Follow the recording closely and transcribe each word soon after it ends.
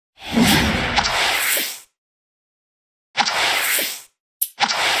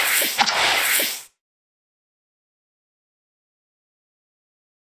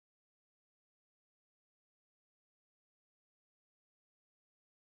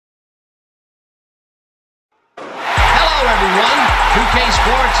Hello, everyone. 2K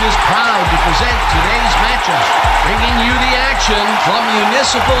Sports is proud to present today's matchup, bringing you the action from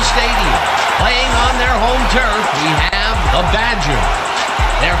Municipal Stadium. Playing on their home turf, we have the Badgers.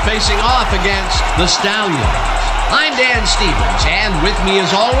 They're facing off against the Stallions. I'm Dan Stevens, and with me, as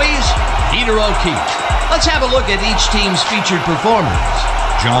always, Peter O'Keefe. Let's have a look at each team's featured performers.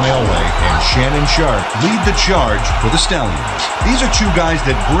 John Elway and Shannon Sharp lead the charge for the Stallions. These are two guys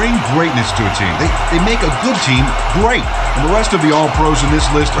that bring greatness to a team. They make a good team great. And the rest of the All-Pros in this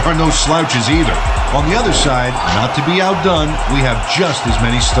list are no slouches either. On the other side, not to be outdone, we have just as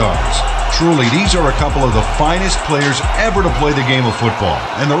many stars. Truly, these are a couple of the finest players ever to play the game of football.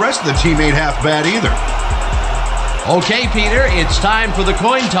 And the rest of the team ain't half bad either. Okay, Peter, it's time for the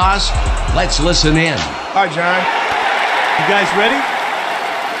coin toss. Let's listen in. All right, John. You guys ready?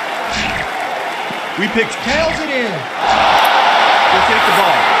 We picked tails it in. We'll take the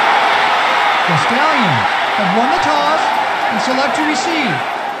ball. The Stallions have won the toss and select to receive.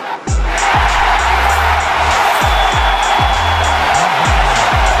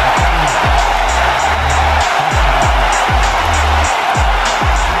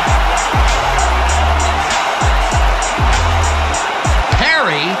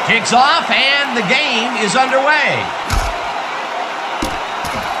 Perry kicks off and the game is underway.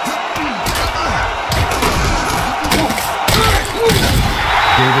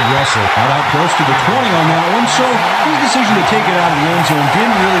 David Russell got out close to the 20 on that one, so his decision to take it out of the end zone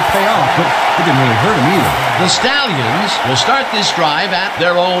didn't really pay off, but it didn't really hurt him either. The Stallions will start this drive at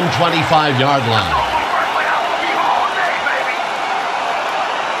their own 25-yard line.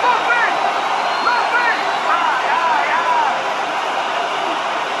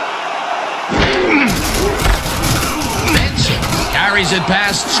 Benson carries it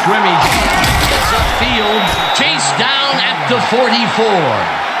past scrimmage. Gets upfield, chased down at the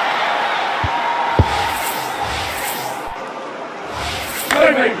 44.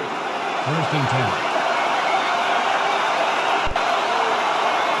 First and 10.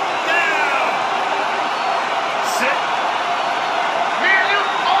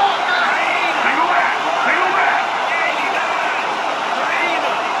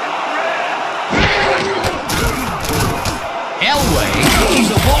 Elway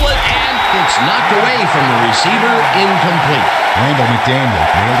throws a bullet and it's knocked away from the receiver, incomplete. Randall McDaniel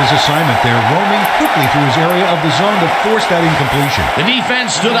nailed his assignment there, roaming quickly through his area of the zone to force that incompletion. The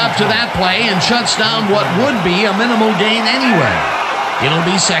defense stood up to that play and shuts down what would be a minimal gain anyway. It'll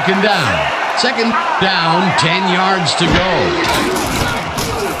be second down. Second down, 10 yards to go.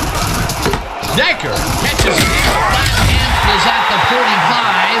 Decker catches it. Flat is at the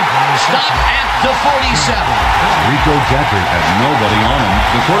 45. Stop at the 47. Rico Decker had nobody on him.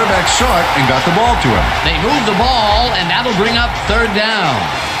 The quarterback saw it and got the ball to him. They move the ball, and that'll bring up third down.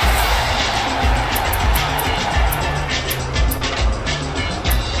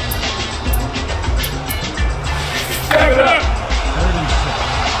 Third and 6.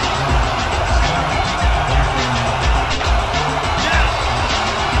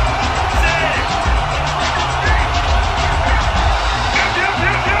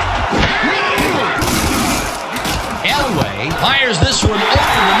 Fires this one over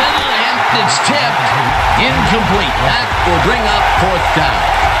the middle, and it's tipped. Incomplete. That will bring up fourth down.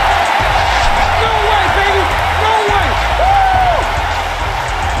 No way, baby! No way!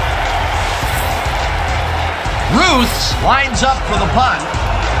 Woo! Ruths lines up for the punt.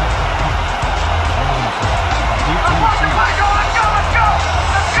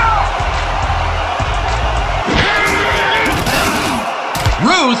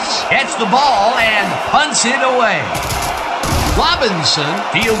 Ruths gets the ball and punts it away. Robinson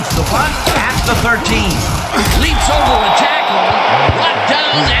fields the punt at the 13. Leaps over a tackle, brought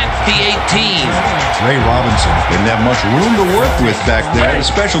down at the 18. Ray Robinson didn't have much room to work with back there. The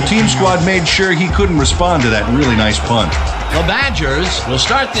special team squad made sure he couldn't respond to that really nice punt. The Badgers will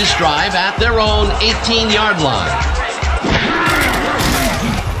start this drive at their own 18-yard line.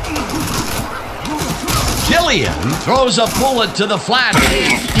 Gillian throws a bullet to the flat.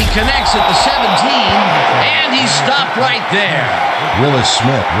 He connects at the 17, and he's stopped right there. Willis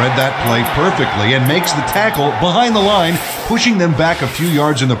Smith read that play perfectly and makes the tackle behind the line, pushing them back a few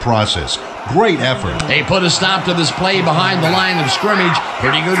yards in the process. Great effort. They put a stop to this play behind the line of scrimmage.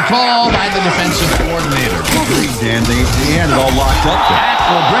 Pretty good call by the defensive coordinator. Agreed, Dan. They had it all locked up there.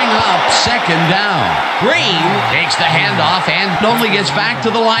 That will bring up second down. Green takes the handoff and only gets back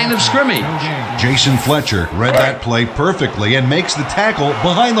to the line of scrimmage. Jason Fletcher read that play perfectly and makes the tackle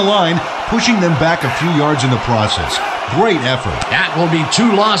behind the line, pushing them back a few yards in the process. Great effort. That will be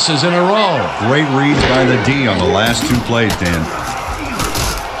 2 losses in a row. Great reads by the D on the last 2 plays, Dan.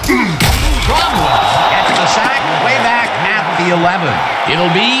 Cromwell gets the sack way back 11. It'll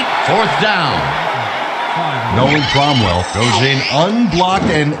be 4th down. Nolan Cromwell goes in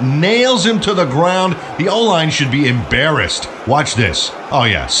unblocked and nails him to the ground. The O-line should be embarrassed. Watch this. Oh,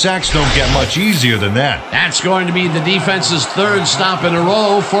 yeah, sacks don't get much easier than that. That's going to be the defense's 3rd stop in a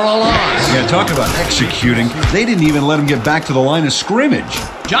row for a loss. Yeah, talk about executing. They didn't even let him get back to the line of scrimmage.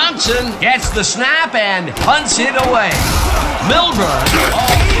 Johnson gets the snap and punts it away. Milburn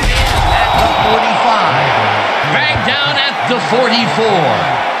at the 45. Dragged down at the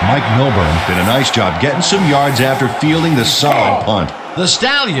 44. Mike Milburn did a nice job getting some yards after fielding the solid punt. The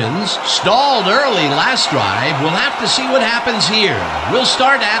Stallions stalled early last drive. We'll have to see what happens here. We'll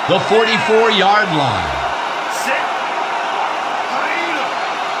start at the 44-yard line.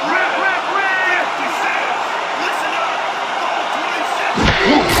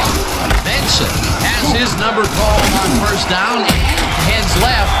 Benson has his number called on 1st down. Heads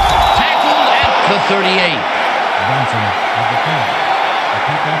left. Tackled at the 38. Benson with the punt. A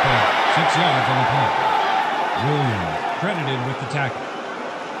pickup of 6 yards on the punt. Williams credited with the tackle.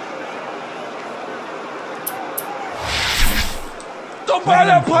 Don't buy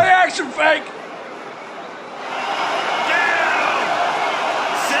that play action fake.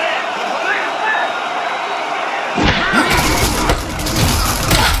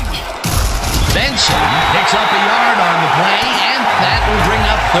 Benson picks up a yard on the play, and that will bring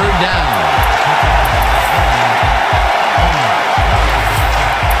up 3rd down.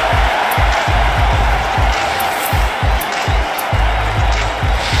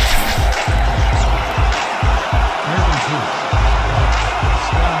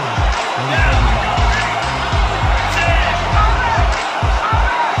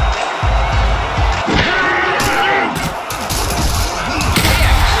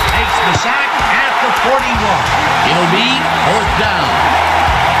 It'll be 4th down.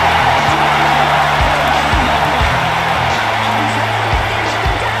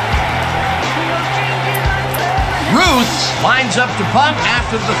 Ruth lines up to punt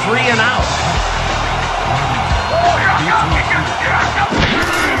after the 3 and out.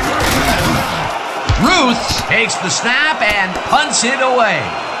 Ruth takes the snap and punts it away.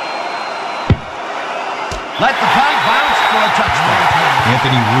 Let the punt bounce for a touchback.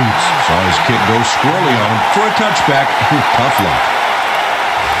 Anthony Roots saw his kid go squirrely on him for a touchback. Tough luck.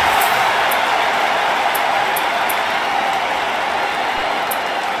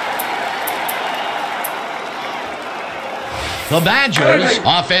 The Badgers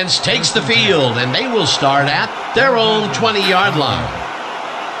offense takes the field, and they will start at their own 20-yard line.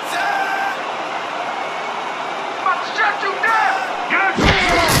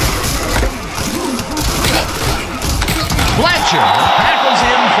 Fletcher tackles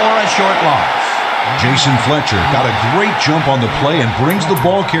him for a short loss. Jason Fletcher got a great jump on the play and brings the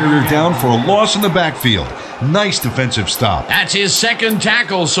ball carrier down for a loss in the backfield. Nice defensive stop. That's his 2nd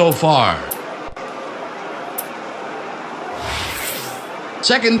tackle so far.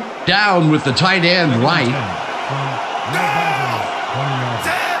 2nd down with the tight end right.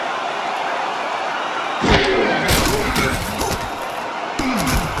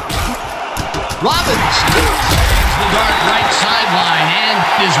 Robbins takes the dart right sideline and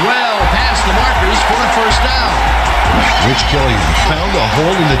is well past the markers for a 1st down. Rich Killian found a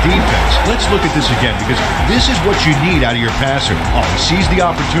hole in the defense. Let's look at this again because this is what you need out of your passer. Oh, he sees the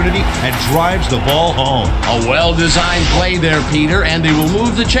opportunity and drives the ball home. A well-designed play there, Peter, and they will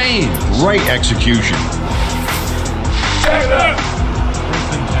move the chains. Great execution.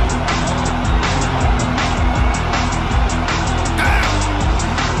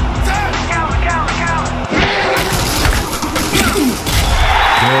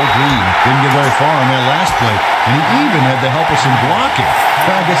 Didn't get very far on that last play, and he even had to help us in blocking.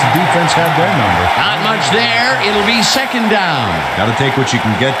 I guess the defense had their number. Not much there. It'll be 2nd down. Got to take what you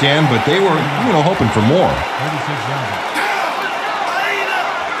can get, Dan, but they were, hoping for more. 36 yards.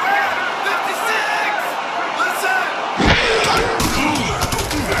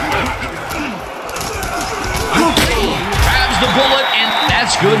 Grabs the bullet, and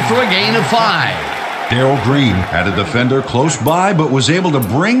that's good for a gain of 5. Darrell Green had a defender close by, but was able to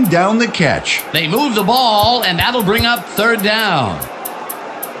bring down the catch. They move the ball, and that'll bring up 3rd down.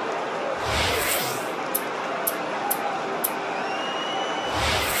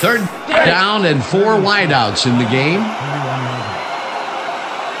 Third down and 4 wideouts in the game.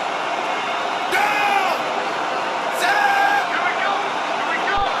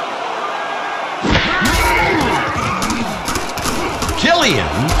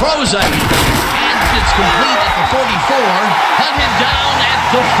 Killian throws it. It's complete at the 44, hunted down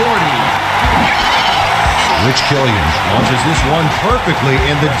at the 40. Rich Killian launches this one perfectly,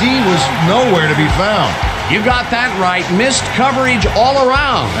 and the D was nowhere to be found. You got that right. Missed coverage all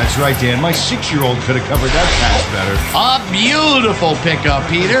around. That's right, Dan. My 6-year-old could have covered that pass better. A beautiful pickup,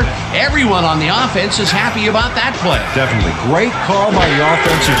 Peter. Everyone on the offense is happy about that play. Definitely. Great call by the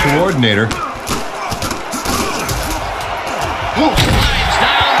offensive coordinator. Slides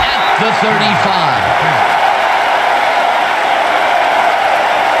down at the 35.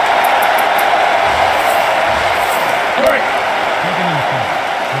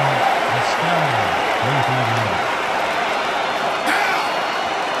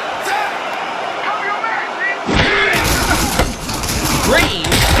 Green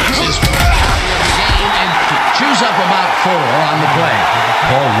is out of the game and chews up about 4 on the play.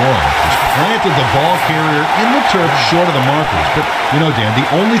 Paul Warren has planted the ball carrier in the turf short of the markers. But, you know, Dan, the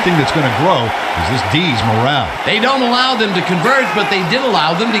only thing that's going to grow is this D's morale. They don't allow them to convert, but they did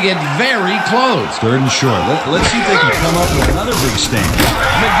allow them to get very close. 3rd and short. Let's see if they can come up with another big stand.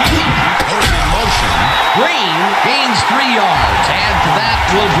 McGee goes in motion. Green gains 3 yards, and that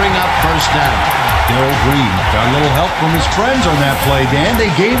will bring up 1st down. Darryl Green got a little help from his friends on that play, Dan.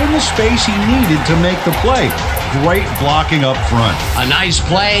 They gave him the space he needed to make the play. Great blocking up front. A nice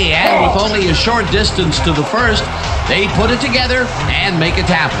play, and with only a short distance to the 1st, they put it together and make it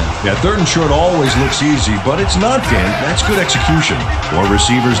happen. Yeah, 3rd and short always looks easy, but it's not, Dan. That's good execution. 4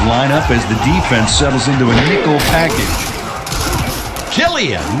 receivers line up as the defense settles into a nickel package.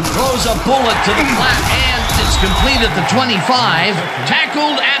 Killian throws a bullet to the flat, and it's complete at the 25,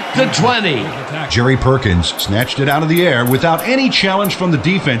 tackled at the 20. Jerry Perkins snatched it out of the air without any challenge from the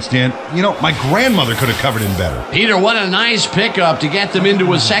defense, Dan. You know, my grandmother could have covered him better. Peter, what a nice pickup to get them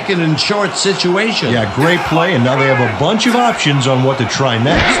into a 2nd and short situation. Yeah, great play, and now they have a bunch of options on what to try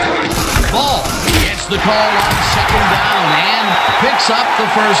next. Ball gets the call on 2nd down and picks up the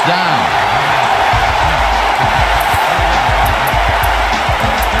 1st down.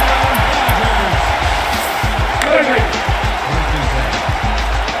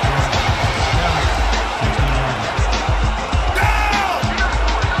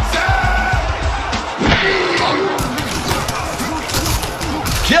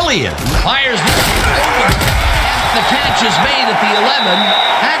 Killian fires the catch is made at the 11.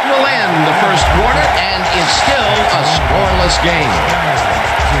 That will end the 1st quarter, and it's still a scoreless game.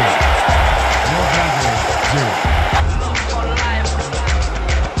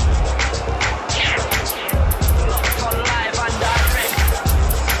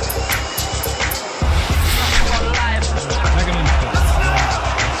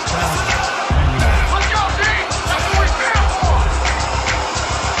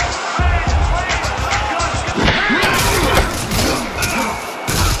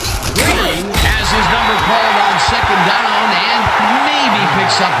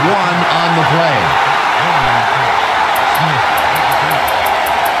 Up 1 on the play.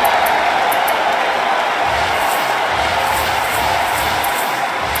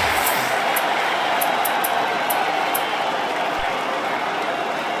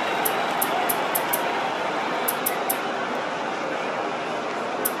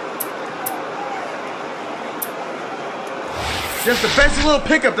 Just a fancy little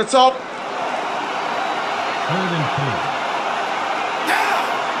pickup, that's all. 3rd and 3.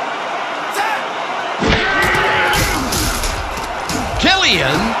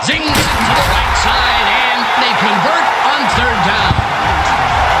 Killian zings it to the right side, and they convert on 3rd down.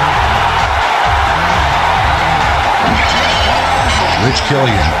 Rich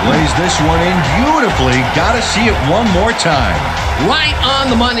Killian lays this one in beautifully. Got to see it one more time. Right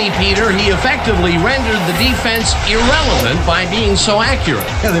on the money, Peter. He effectively rendered the defense irrelevant by being so accurate.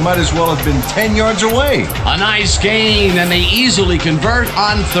 Yeah, they might as well have been 10 yards away. A nice gain, and they easily convert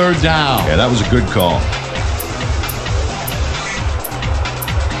on 3rd down. Yeah, that was a good call.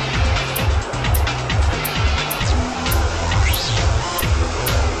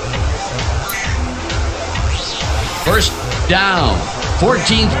 First down.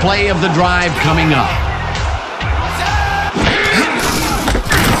 14th play of the drive coming up.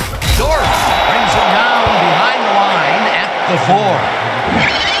 Doran brings him down behind the line at the 4.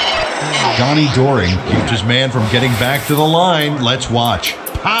 Johnny Doring keeps his man from getting back to the line. Let's watch.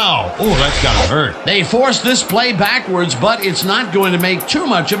 Pow! Oh, that's got to hurt. They forced this play backwards, but it's not going to make too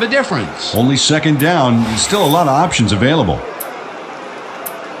much of a difference. Only 2nd down. Still a lot of options available.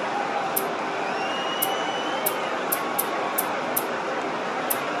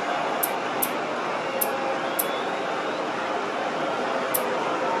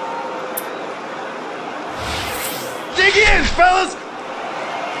 Dig in, fellas!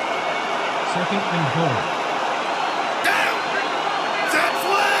 2nd and goal. Down! Set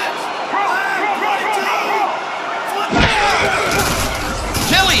flags! Flag, right, two!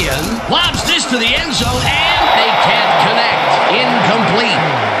 Julian lobs this to the end zone, and they can't connect. Incomplete.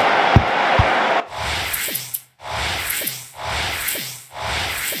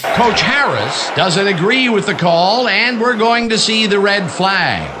 Coach Harris doesn't agree with the call, and we're going to see the red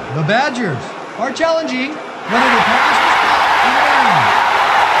flag. The Badgers are challenging whether to pass the spot and around.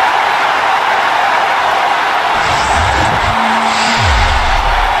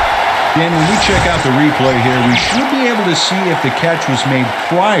 Dan, when we check out the replay here, we should be able to see if the catch was made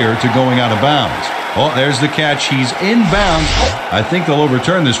prior to going out of bounds. Oh, there's the catch. He's inbounds. I think they'll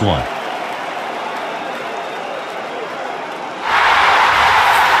overturn this one.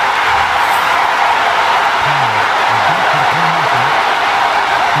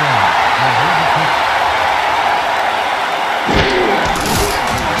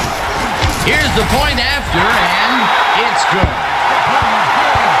 Here's the point after, and it's good.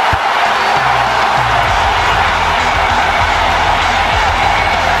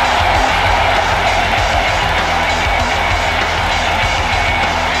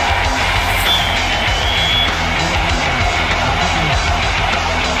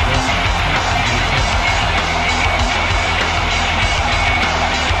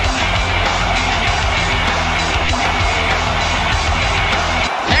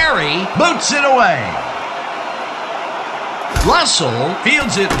 Boots it away. Russell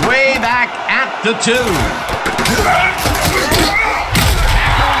fields it way back at the 2.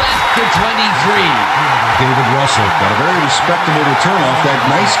 Tackled at the 23. David Russell got a very respectable return off that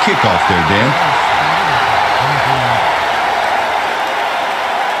nice kickoff there, Dan.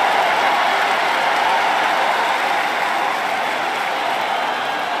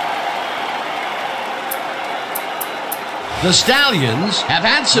 The Stallions have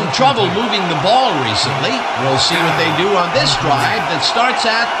had some trouble moving the ball recently. We'll see what they do on this drive that starts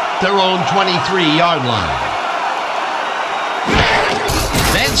at their own 23-yard line.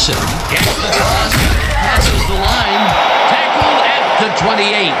 Benson gets the toss, passes the line, tackled at the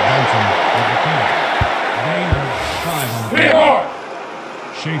 28. Benson with the catch. Gain of 5 on the play.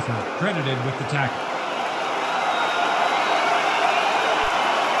 Schaefer credited with the tackle.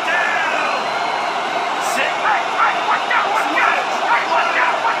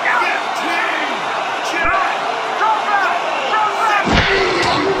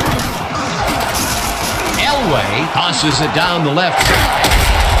 Elway tosses it down the left side.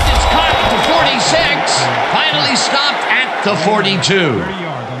 It's caught at the 46. Finally stopped at the 42. 30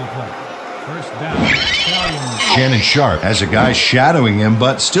 yards on the play. First down. Shannon Sharp has a guy shadowing him,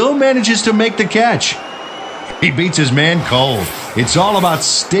 but still manages to make the catch. He beats his man cold. It's all about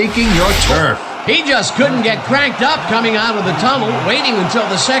staking your turf. He just couldn't get cranked up coming out of the tunnel, waiting until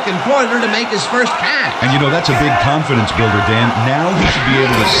the second quarter to make his first catch. And you know, that's a big confidence builder, Dan. Now he should be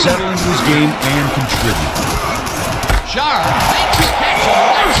able to settle into his game and contribute. Sharp makes the catch on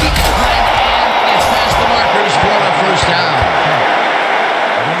the left side, and it's past the markers for a first down.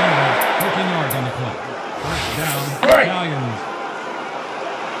 Gain of 14 yards on the play. First down. Stallions.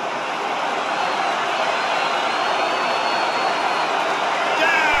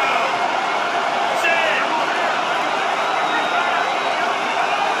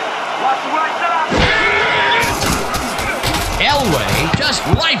 Elway just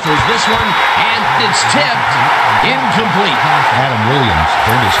rifles this one, and it's tipped incomplete. Adam Williams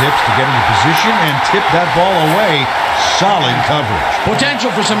turned his hips to get into position and tipped that ball away. Solid coverage.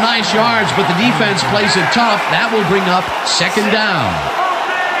 Potential for some nice yards, but the defense plays it tough. That will bring up second down.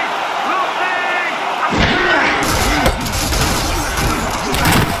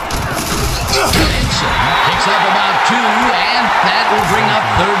 Benson picks up about 2, and that will bring up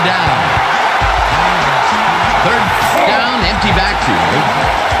third down. Third down, empty backfield.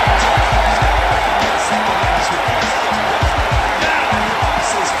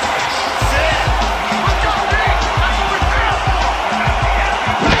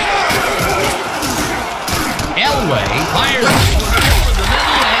 Elway fires over the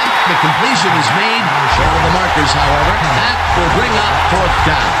middle, and the completion is made. Short of the markers, however. That will bring up fourth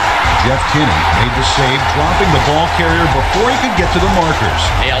down. Jeff Kinney made the save, dropping the ball carrier before he could get to the markers.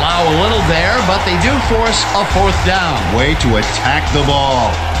 They allow a little there, but they do force a fourth down. Way to attack the ball.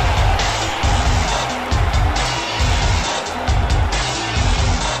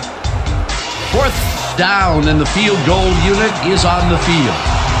 Fourth down, and the field goal unit is on the field.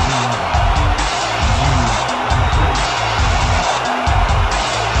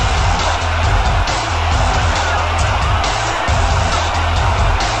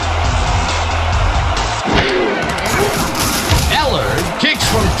 Kicks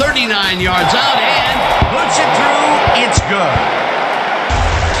from 39 yards out and puts it through. It's good.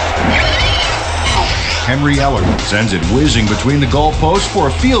 Henry Eller sends it whizzing between the goalposts for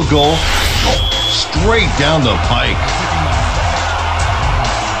a field goal. Straight down the pike.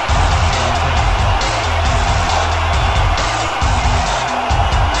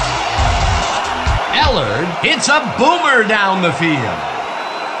 Eller hits a boomer down the field.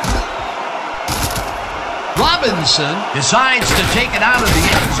 Robinson decides to take it out of the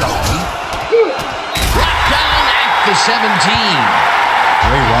end zone. Brought down at the 17.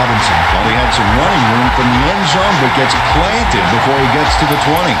 Ray Robinson thought he had some running room from the end zone, but gets planted before he gets to the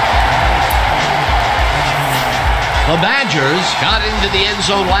 20. The Badgers got into the end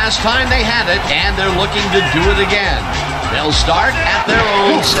zone last time they had it, and they're looking to do it again. They'll start at their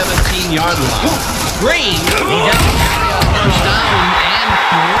own 17-yard line. Green, he doesn't carry a first down and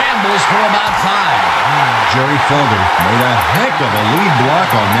rambles for about 5. Jerry Felder made a heck of a lead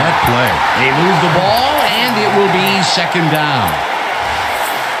block on that play. They move the ball, and it will be second down.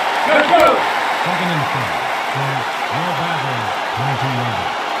 Second and 10. So, no Badgers, 22 yards.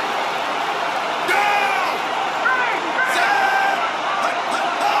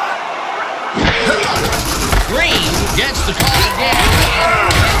 Green gets the call again,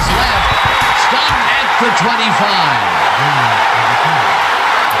 and heads left. Stopped at the 25.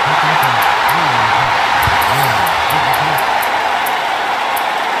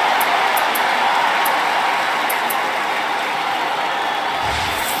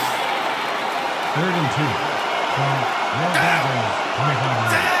 Third and 2. So, no Badgers, 25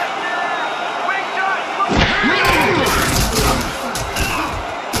 yards.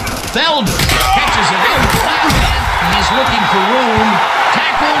 Felder catches it in flat, and he's looking for room.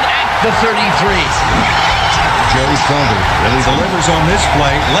 Tackled at the 33. Jerry Felder really delivers on this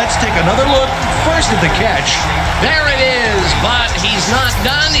play. Let's take another look. First at the catch. There it is, but he's not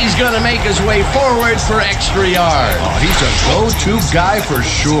done. He's going to make his way forward for extra yards. Oh, he's a go-to guy for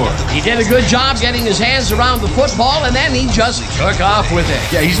sure. He did a good job getting his hands around the football, and then he just took off with it.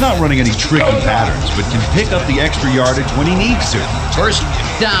 Yeah, he's not running any tricky patterns, but can pick up the extra yardage when he needs to. First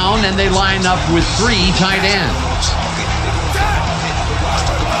down, and they line up with 3 tight ends.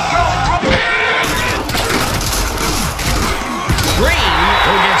 Green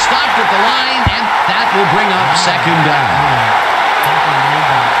will get stopped at the line, and that will bring up second down.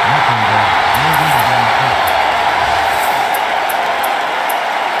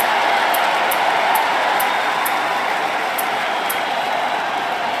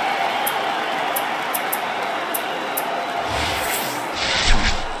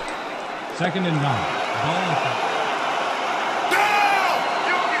 Second and 9. Ball at the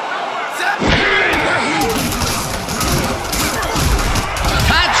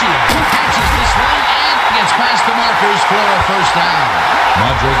past the markers for a first down.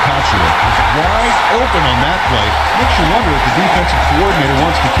 Madre Caccia is wide open on that play. Makes you wonder if the defensive coordinator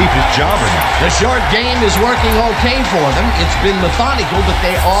wants to keep his job or not. The short game is working okay for them. It's been methodical, but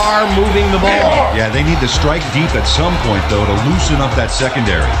they are moving the ball. Yeah, they need to strike deep at some point, though, to loosen up that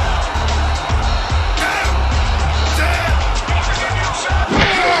secondary.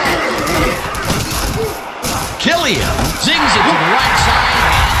 Killian zings it to the right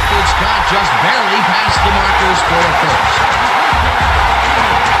side. It's got just barely past the markers for a first.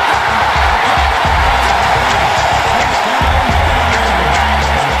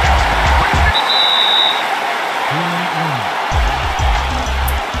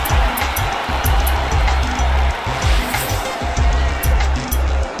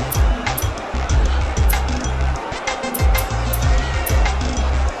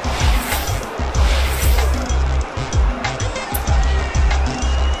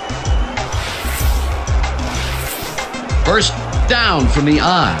 First down from the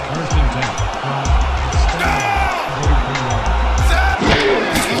I. First and 10.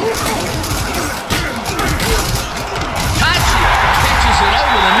 Caccia pitches it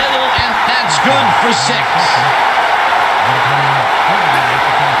over the middle, and that's good for 6.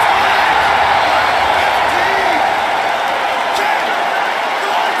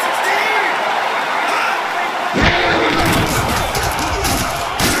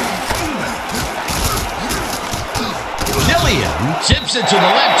 Tips it to the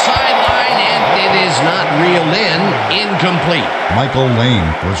left sideline, and it is not reeled in. Incomplete. Michael Lane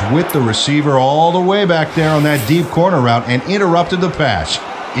was with the receiver all the way back there on that deep corner route and interrupted the pass.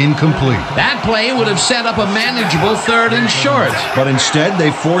 Incomplete. That play would have set up a manageable 3rd and short. But instead, they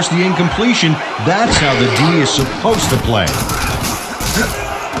forced the incompletion. That's how the D is supposed to play. Snags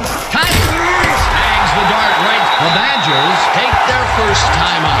the dart right. The Badgers take their first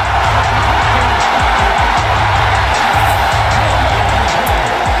time out.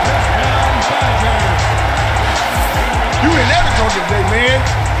 You ain't never talking today, man.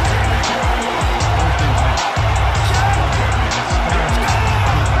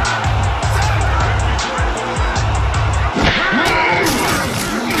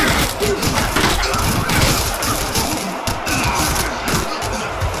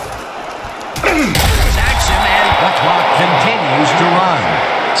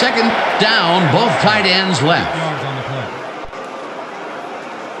 Second down, both tight ends left. Yards on the play.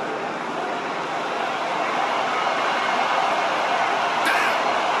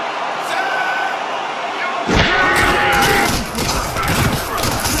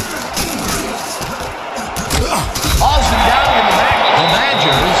 Hauls him down in the back. The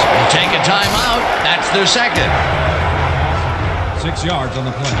Badgers will take a timeout. That's their second. 6 yards on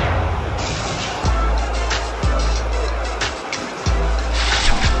the play.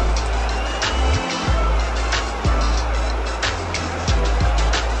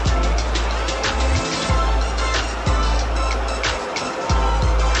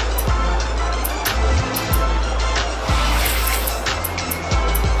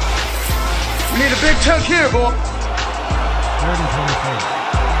 Need a big chunk here, boy. 3rd and 24.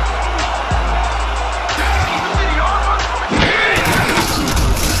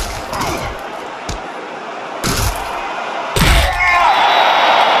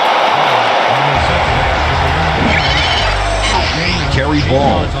 Carry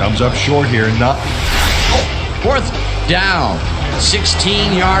ball comes up short here. Not 4th down,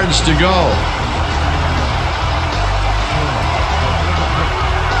 16 yards to go.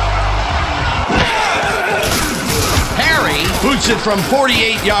 Harry boots it from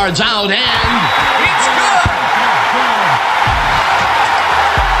 48 yards out, and it's good.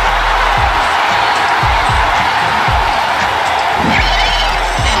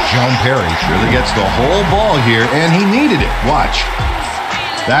 John Perry really gets the whole ball here, and he needed it. Watch.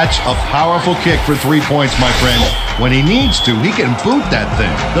 That's a powerful kick for 3 points, my friend. When he needs to, he can boot that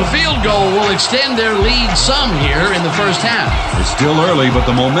thing. The field goal will extend their lead some here in the first half. It's still early, but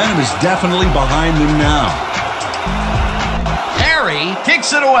the momentum is definitely behind them now. Harry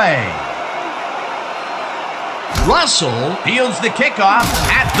kicks it away. Russell fields the kickoff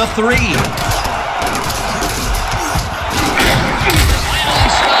at the 3.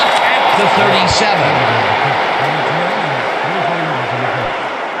 The 37.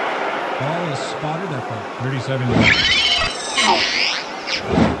 Ball is spotted at the 37 yards.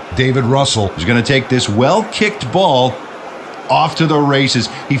 David Russell is going to take this well-kicked ball off to the races.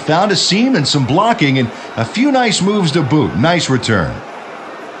 He found a seam and some blocking and a few nice moves to boot. Nice return.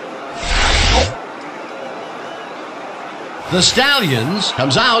 The Stallions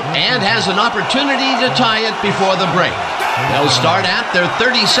comes out and has an opportunity to tie it before the break. They'll start at their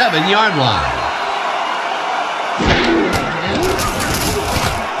 37-yard line.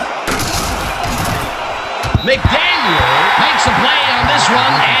 McDaniel makes a play on this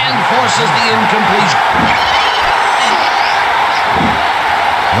one and forces the incompletion.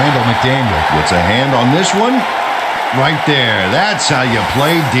 Randall McDaniel gets a hand on this one. Right there. That's how you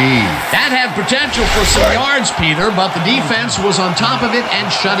play D. That had potential for some yards, Peter, but the defense was on top of it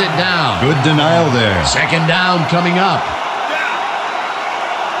and shut it down. Good denial there. Second down coming up.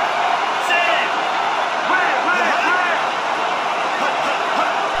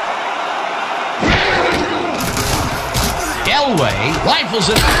 Elway rifles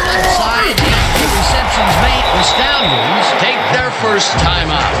it on the left side. The reception's made. The Stallions take their first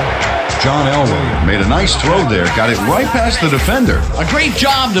timeout. John Elway made a nice throw there. Got it right past the defender. A great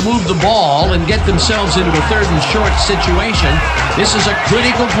job to move the ball and get themselves into a 3rd and short situation. This is a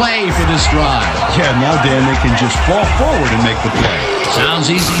critical play for this drive. Yeah, now, Dan, they can just fall forward and make the play. Sounds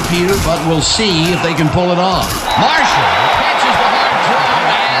easy, Peter, but we'll see if they can pull it off. Marshall catches the hard throw,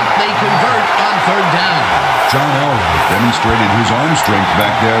 and they convert on 3rd down. John Elway demonstrated his arm strength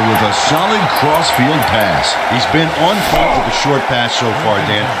back there with a solid cross-field pass. He's been on point with the short pass so far,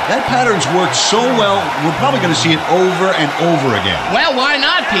 Dan. That pattern's worked so well, we're probably going to see it over and over again. Well, why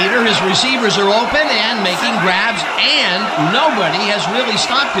not, Peter? His receivers are open and making grabs, and nobody has really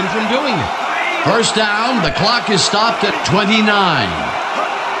stopped him from doing it. First down, the clock is stopped at 29.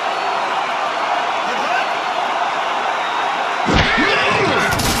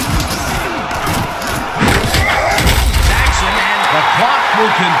 The clock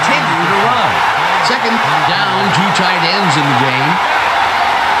will continue to run. Second down, 2 tight ends in the game.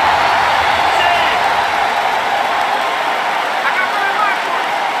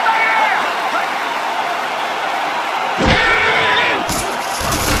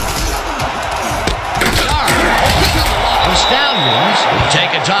 The Stallions will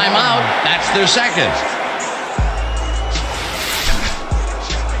take a timeout. That's their second.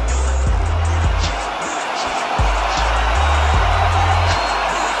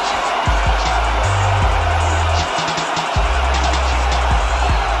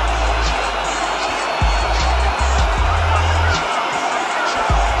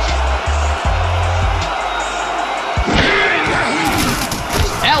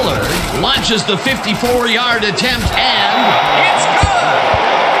 Launches the 54-yard attempt, and it's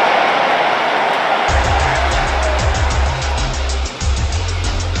good!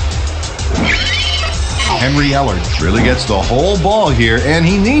 Henry Ellard really gets the whole ball here, and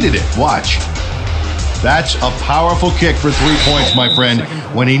he needed it. Watch. That's a powerful kick for 3 points, my friend.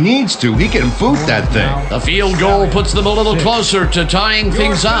 When he needs to, he can boot that thing. The field goal puts them a little closer to tying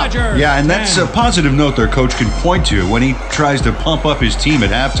things up. Yeah, and that's a positive note their coach can point to when he tries to pump up his team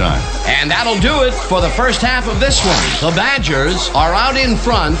at halftime. And that'll do it for the first half of this one. The Badgers are out in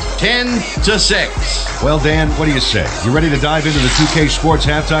front, 10-6. Well, Dan, what do you say? You ready to dive into the 2K Sports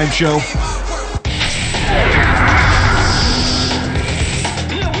halftime show?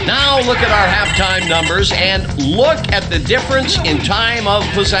 Now look at our halftime numbers and look at the difference in time of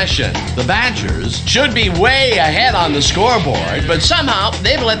possession. The Badgers should be way ahead on the scoreboard, but somehow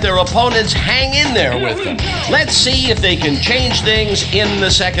they've let their opponents hang in there with them. Let's see if they can change things in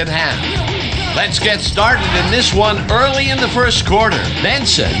the second half. Let's get started in this one early in the first quarter.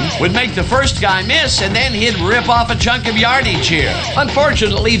 Benson would make the first guy miss, and then he'd rip off a chunk of yardage here.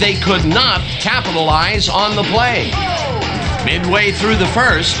 Unfortunately, they could not capitalize on the play. Midway through the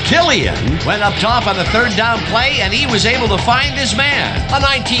first, Killian went up top on a third down play, and he was able to find his man. A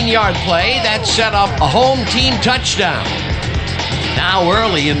 19-yard play that set up a home team touchdown. Now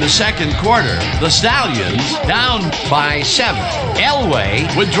early in the second quarter, the Stallions down by 7. Elway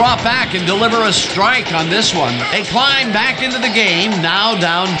would drop back and deliver a strike on this one. They climb back into the game, now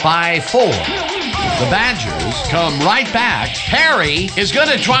down by 4. The Badgers come right back. Harry is going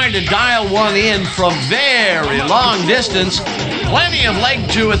to try to dial one in from very long distance. Plenty of leg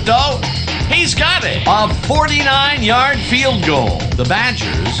to it, though. He's got it. A 49-yard field goal. The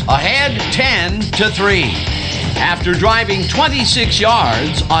Badgers ahead 10-3. After driving 26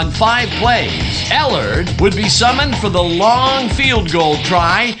 yards on 5 plays, Ellard would be summoned for the long field goal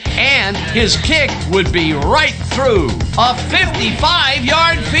try, and his kick would be right through. A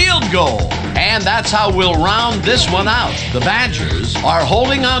 55-yard field goal. And that's how we'll round this one out. The Badgers are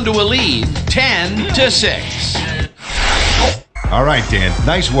holding on to a lead 10-6. All right, Dan.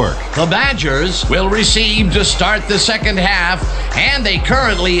 Nice work. The Badgers will receive to start the second half, and they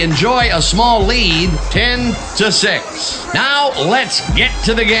currently enjoy a small lead, 10-6. Now, let's get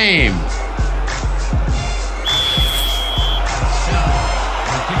to the game.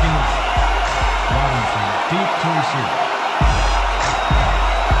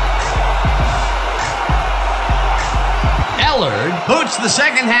 Ellard hoots the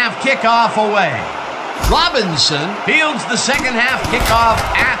second half kickoff away. Robinson fields the second half kickoff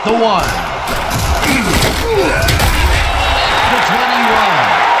at the 1. The 21.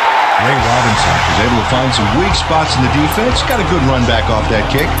 Ray Robinson was able to find some weak spots in the defense. Got a good run back off that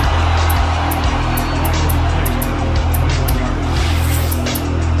kick.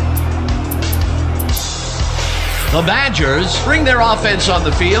 The Badgers bring their offense on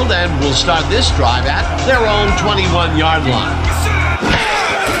the field and will start this drive at their own 21-yard line.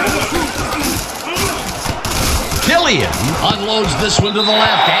 Killian unloads this one to the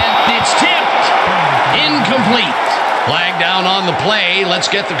left, and it's tipped. Incomplete. Flag down on the play. Let's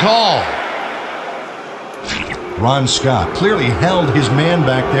get the call. Ron Scott clearly held his man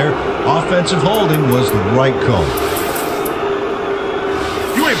back there. Offensive holding was the right call.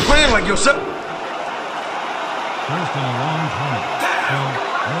 You ain't playing like yourself. First and a long punt.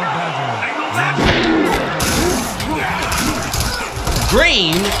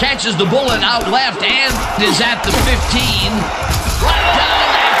 Green catches the bullet out left and is at the 15. Right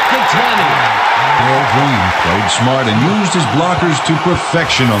down at the 20. Darrell Green played smart and used his blockers to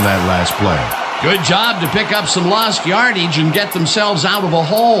perfection on that last play. Good job to pick up some lost yardage and get themselves out of a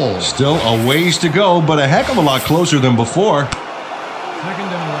hole. Still a ways to go, but a heck of a lot closer than before.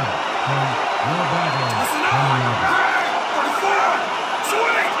 Second and 11 from Will Badger.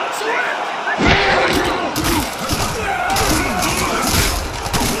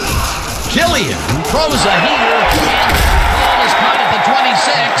 Killian throws a heater, and the ball is caught at the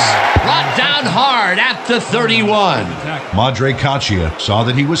 26. Brought down hard at the 31. Madre Caccia saw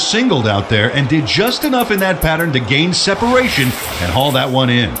that he was singled out there and did just enough in that pattern to gain separation and haul that one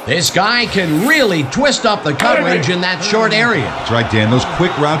in. This guy can really twist up the coverage in that short area. That's right, Dan. Those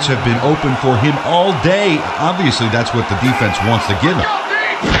quick routes have been open for him all day. Obviously, that's what the defense wants to give him.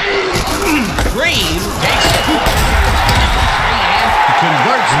 Green takes it and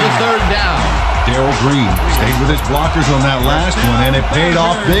converts the third down. Darrell Green stayed with his blockers on that last one, and it paid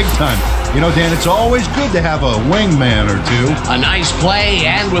off big time. You know, Dan, it's always good to have a wingman or two. A nice play,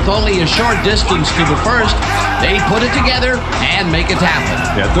 and with only a short distance to the first, they put it together and make it happen.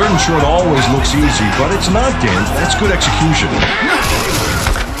 Yeah, third and short always looks easy, but it's not, Dan. That's good execution.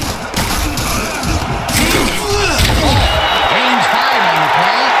 Gains 5 on the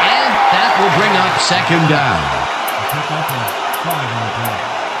play, and that will bring up second down. Pick up a 5 on the play.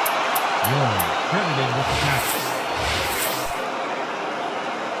 Credited with the tackle.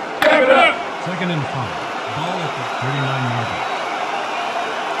 2nd and 5. Ball at the 39-yard line.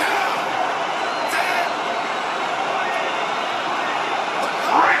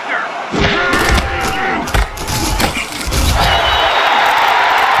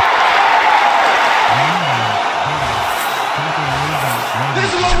 This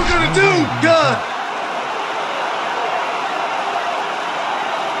is what we're gonna do, God.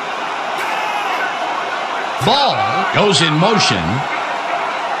 Ball goes in motion.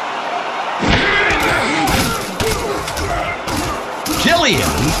 Killian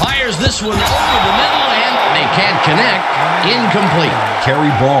fires this one over the middle, and they can't connect. Incomplete. Kerry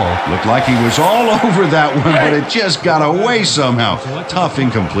Ball looked like he was all over that one, but it just got away somehow. Tough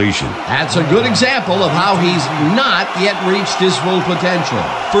incompletion. That's a good example of how he's not yet reached his full potential.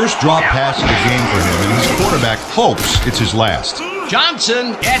 First drop pass of the game for him, and his quarterback hopes it's his last.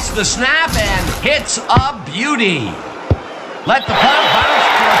 Johnson gets the snap and hits a beauty. Let the punt bounce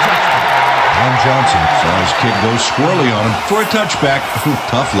for a touchdown. Ron Johnson saw his kid go squirrely on him for a touchback.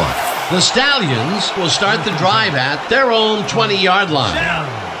 Tough luck. The Stallions will start the drive at their own 20-yard line.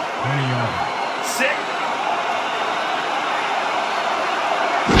 20-yard line. Sick.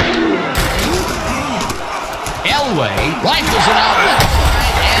 Elway rifles it out left side,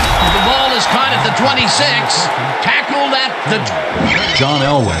 and the ball is caught at the 26. Tackled at the... John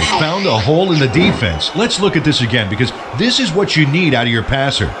Elway found a hole in the defense. Let's look at this again, because this is what you need out of your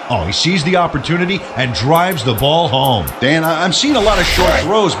passer. Oh, he sees the opportunity and drives the ball home. Dan, I'm seeing a lot of short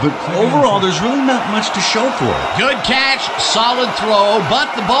throws, but overall, there's really not much to show for it. Good catch, solid throw,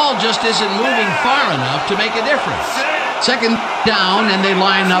 but the ball just isn't moving far enough to make a difference. 2nd down, and they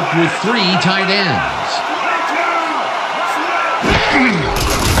line up with 3 tight ends.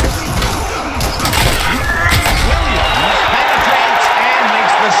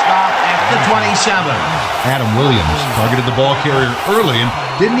 Stop at the 27. Adam Williams targeted the ball carrier early and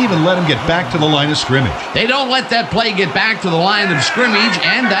didn't even let him get back to the line of scrimmage. They don't let that play get back to the line of scrimmage,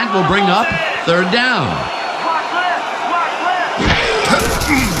 and that will bring up 3rd down.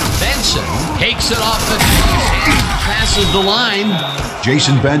 Benson takes it off the tee and passes the line.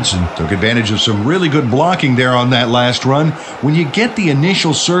 Jason Benson took advantage of some really good blocking there on that last run. When you get the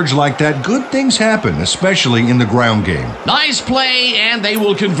initial surge like that, good things happen, especially in the ground game. Nice play, and they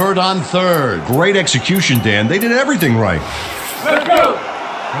will convert on 3rd. Great execution, Dan. They did everything right. Let's go.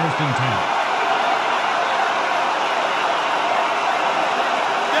 1st and 10.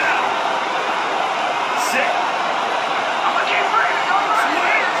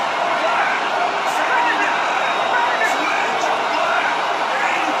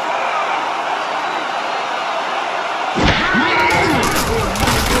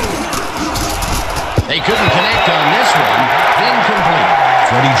 They couldn't connect on this one. Incomplete.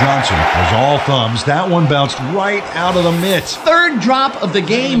 Freddie Johnson was all thumbs. That one bounced right out of the mitts. 3rd drop of the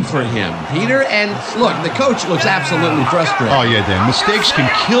game for him, Peter. And look, the coach looks absolutely frustrated. Oh, yeah, Dan. Mistakes can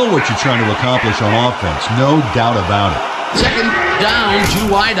kill what you're trying to accomplish on offense. No doubt about it. 2nd down,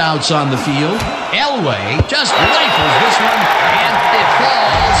 2 wideouts on the field. Elway just rifles this one, and it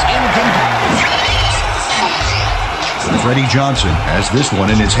falls incomplete. Freddie Johnson has this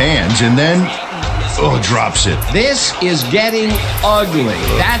one in his hands and then drops it. This is getting ugly.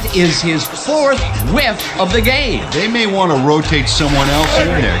 That is his 4th whiff of the game. They may want to rotate someone else in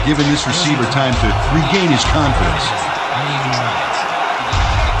there, giving this receiver time to regain his confidence.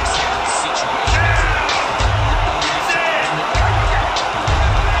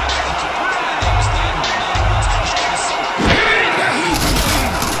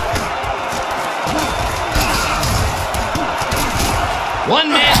 One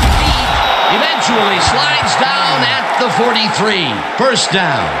man feed eventually slides down at the 43. 1st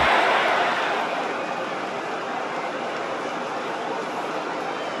down.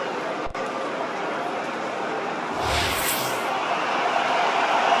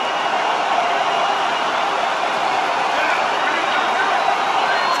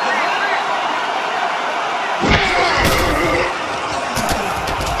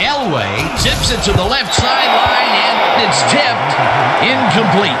 Elway zips it to the left sideline, and it's tipped.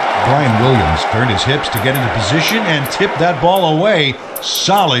 Incomplete. Brian Williams turned his hips to get into position and tipped that ball away.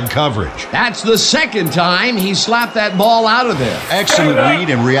 Solid coverage. That's the 2nd time he slapped that ball out of there. Excellent read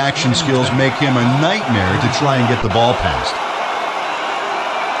and reaction skills make him a nightmare to try and get the ball past.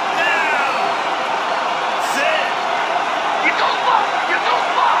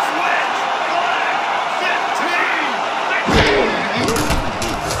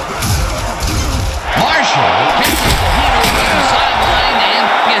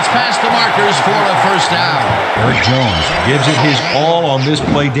 Past the markers for a 1st down. Eric Jones gives it his all on this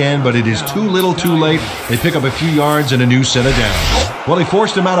play, Dan, but it is too little too late. They pick up a few yards and a new set of downs. Well, he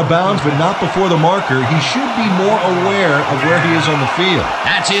forced him out of bounds, but not before the marker. He should be more aware of where he is on the field.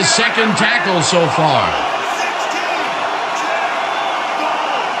 That's his second tackle so far.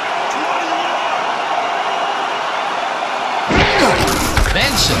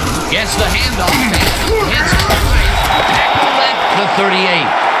 Benson gets the handoff and hits it right. Tackle at the 38.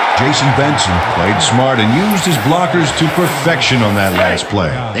 Jason Benson played smart and used his blockers to perfection on that last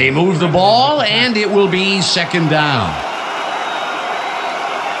play. They move the ball, and it will be second down.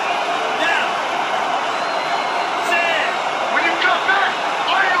 When you come back,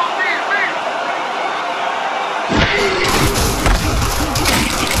 I don't need me.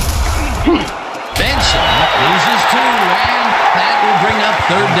 Benson loses 2, and that will bring up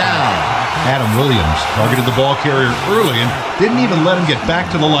third down. Adam Williams targeted the ball carrier early and didn't even let him get back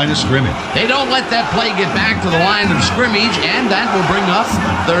to the line of scrimmage. They don't let that play get back to the line of scrimmage, and that will bring up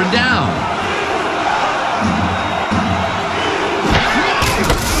third down.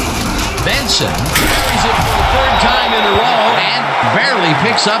 Benson carries it for the third time in a row and barely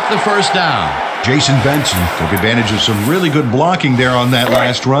picks up the first down. Jason Benson took advantage of some really good blocking there on that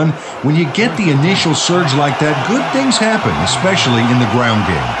last run. When you get the initial surge like that, good things happen, especially in the ground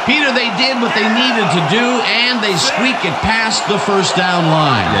game. Peter, they did what they needed to do, and they squeak it past the first down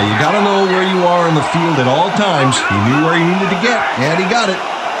line. Yeah, you got to know where you are in the field at all times. He knew where he needed to get, and he got it.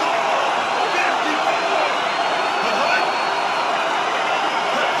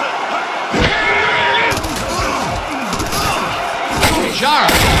 Sharp.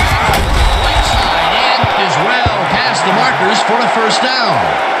 Right side and is well past the markers for a first down.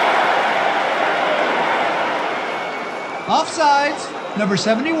 Offsides, number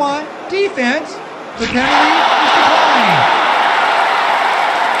 71, defense. The penalty is declined.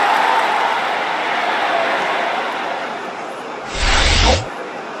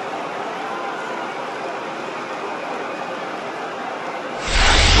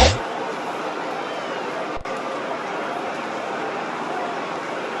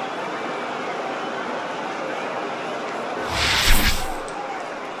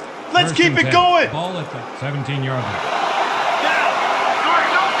 Let's keep it going. Ball at the 17-yard line.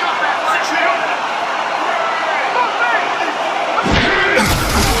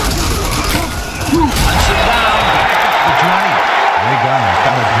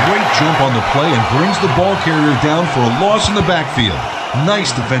 Got a great jump on the play and brings the ball carrier down for a loss in the backfield.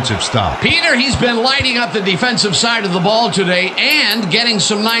 Nice defensive stop. Peter, he's been lighting up the defensive side of the ball today and getting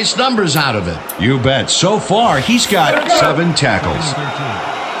some nice numbers out of it. You bet. So far, he's got 7 tackles.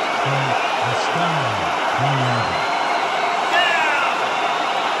 13.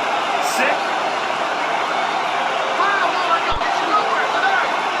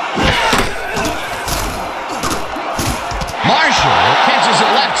 Marshall catches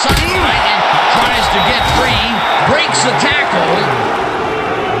it left side and tries to get free, breaks the tackle.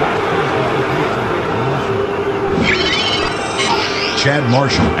 Chad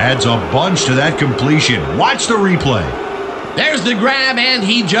Marshall adds a bunch to that completion. Watch the replay. There's the grab, and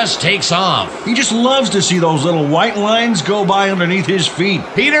he just takes off. He just loves to see those little white lines go by underneath his feet.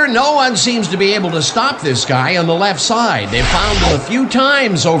 Peter, no one seems to be able to stop this guy on the left side. They've found him a few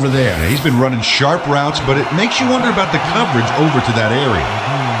times over there. Yeah, he's been running sharp routes, but it makes you wonder about the coverage over to that area.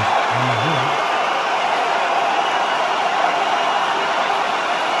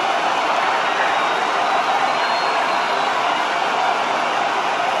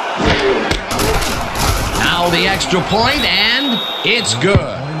 Now the extra point, and it's good.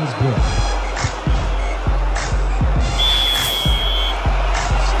 Point is good.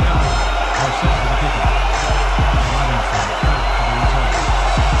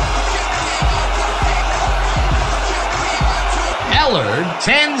 Ellard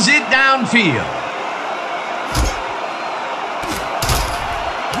sends it downfield.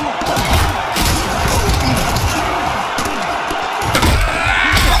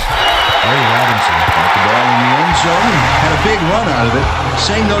 Zone and had a big run out of it.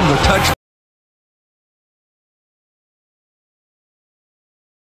 Saying no to the touch.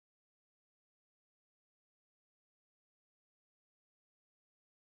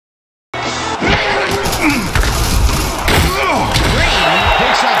 Green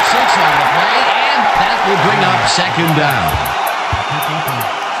picks up 6 on the play, and that will bring up second down. Pick up on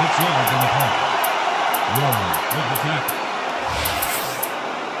 6 yards on the play. Roll with the tackle.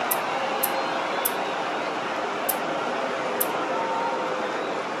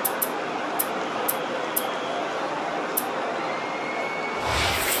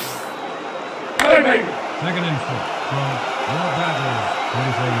 Second and 4 from your Badgers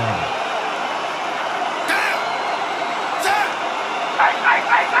 44-yard line.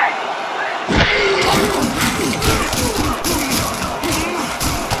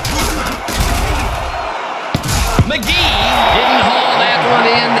 didn't haul that one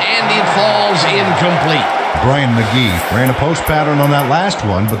in, and it falls incomplete. Brian McGee ran a post pattern on that last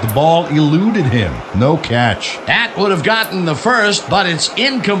one, but the ball eluded him. No catch. That would have gotten the first, but it's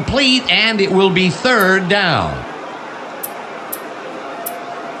incomplete, and it will be third down.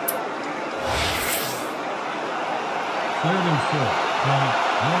 Third and 4.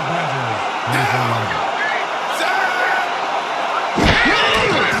 Your Badgers, 24-yard.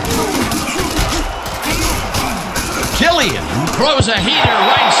 Killian throws a heater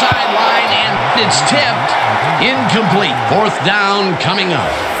right sideline, and it's tipped. Incomplete. Fourth down coming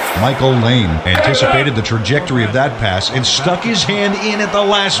up. Michael Lane anticipated the trajectory of that pass and stuck his hand in at the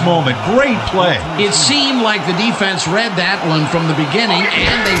last moment. Great play. It seemed like the defense read that one from the beginning,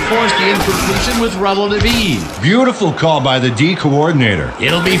 and they forced the incompletion with relative ease. Beautiful call by the D coordinator.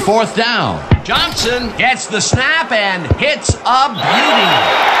 It'll be fourth down. Johnson gets the snap and hits a beauty.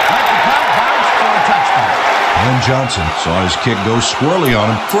 Let the punt bounce for a touchback. Alan Johnson saw his kick go squirrely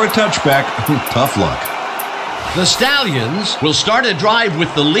on him for a touchback. Tough luck. The Stallions will start a drive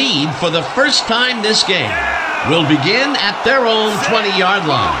with the lead for the first time this game. Will begin at their own 20-yard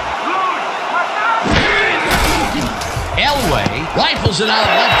line. Elway rifles it out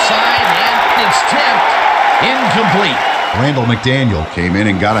left side, and it's tipped. Incomplete. Randall McDaniel came in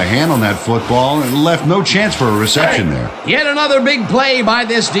and got a hand on that football and left no chance for a reception there. Yet another big play by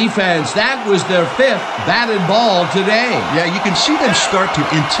this defense. That was their fifth batted ball today. Yeah, you can see them start to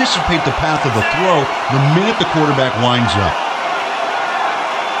anticipate the path of the throw the minute the quarterback winds up.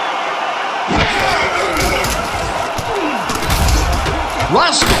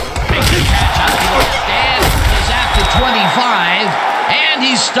 Russell makes the catch out to the stand. Is after 25, and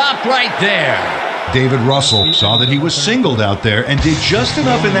he's stopped right there. David Russell saw that he was singled out there and did just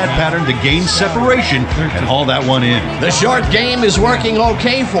enough in that pattern to gain separation and haul that one in. The short game is working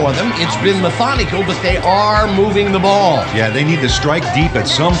okay for them. It's been methodical, but they are moving the ball. Yeah, they need to strike deep at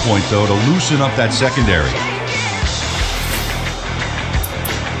some point, though, to loosen up that secondary.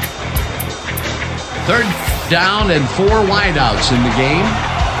 Third down and 4 wideouts in the game.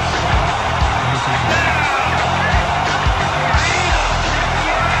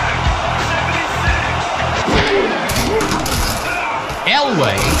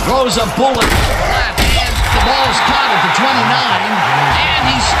 Elway throws a bullet flat, and the ball's caught at the 29, and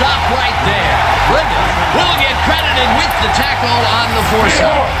he's stopped right there. Brigham will get credited with the tackle on the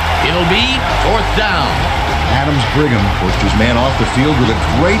force-out. It'll be fourth down. Adams Brigham pushed his man off the field with a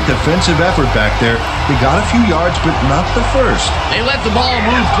great defensive effort back there. They got a few yards, but not the first. They let the ball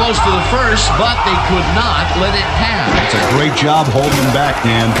move close to the first, but they could not let it pass. It's a great job holding them back,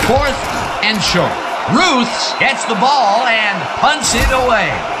 Dan. Fourth and short. Ruths gets the ball and punts it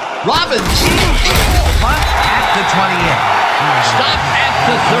away. Robbins punt at the 28. Stop at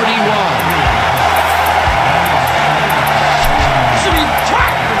the 31. Should be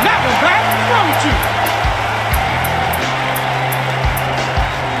tracked and never back. What's wrong with you?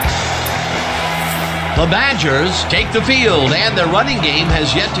 The Badgers take the field, and their running game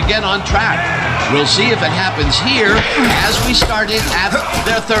has yet to get on track. We'll see if it happens here as we started at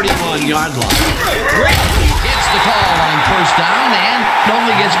their 31-yard line. Rick gets the call on first down and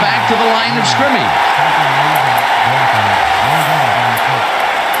only gets back to the line of scrimmage.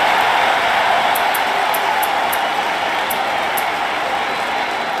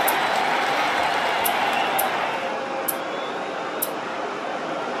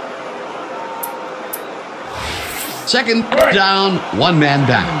 Second down, one man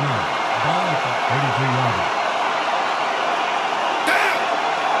back.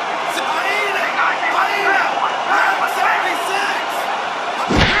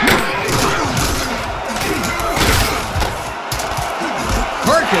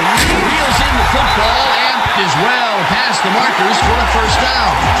 Perkins reels in the football and is well past the markers for a first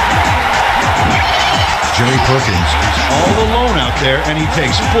down. Jerry Perkins is all alone out there, and he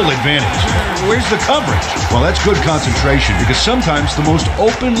takes full advantage. Where's the coverage? Well, that's good concentration, because sometimes the most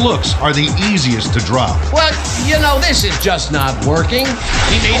open looks are the easiest to drop. Well, you know, this is just not working.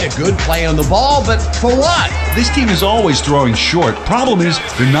 He made a good play on the ball, but for what? This team is always throwing short. Problem is,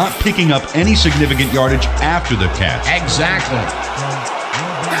 they're not picking up any significant yardage after the catch. Exactly.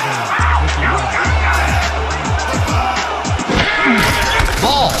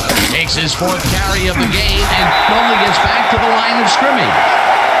 Ball takes his fourth carry of the game and only gets back to the line of scrimmage.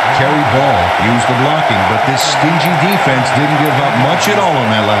 Kerry Ball used the blocking, but this stingy defense didn't give up much at all on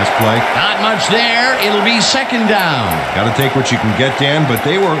that last play. Not much there. It'll be second down. Got to take what you can get, Dan, but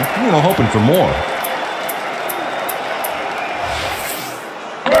they were, hoping for more.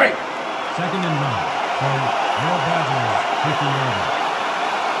 Right. Second and 9. From your Badgers, 50-yard.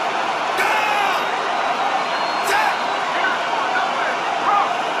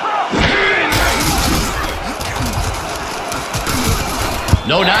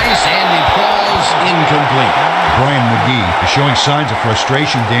 No dice, and it falls incomplete. Brian McGee is showing signs of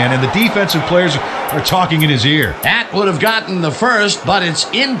frustration, Dan, and the defensive players are talking in his ear. That would have gotten the first, but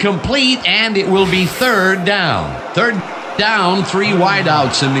it's incomplete, and it will be third down. Third down, 3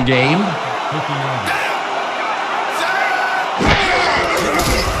 wideouts in the game.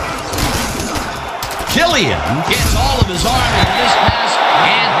 Killian gets all of his arm in this pass,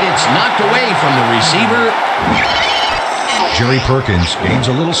 and it's knocked away from the receiver. Jerry Perkins gains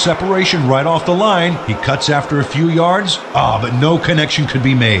a little separation right off the line. He cuts after a few yards. But no connection could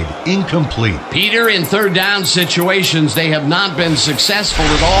be made. Incomplete. Peter, in third down situations, they have not been successful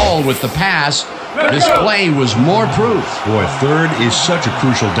at all with the pass. This play was more proof. Boy, third is such a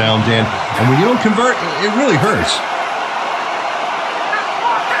crucial down, Dan. And when you don't convert, it really hurts.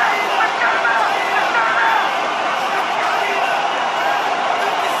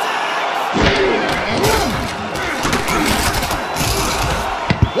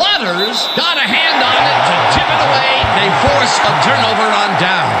 Got a hand on it to tip it away. They force a turnover on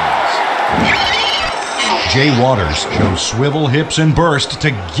downs. Jay Waters shows swivel hips and burst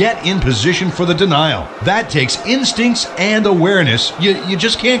to get in position for the denial. That takes instincts and awareness you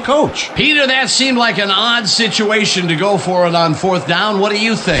just can't coach. Peter, that seemed like an odd situation to go for it on fourth down. What do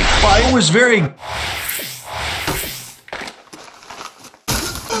you think? Well, it was very...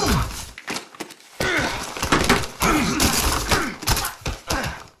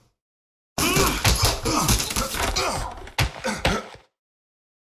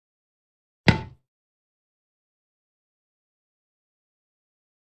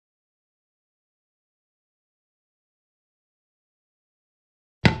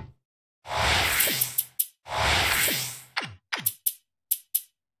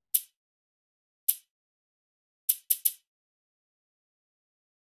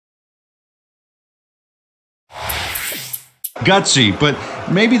 gutsy, but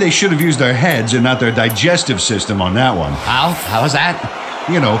maybe they should have used their heads and not their digestive system on that one. How was that?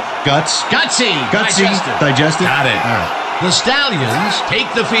 You know, guts. Gutsy. Digestive. Got it. All right. The Stallions take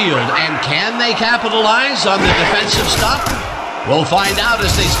the field, and can they capitalize on the defensive stop? We'll find out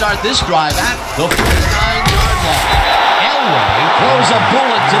as they start this drive at the 49-yard line. Elway throws a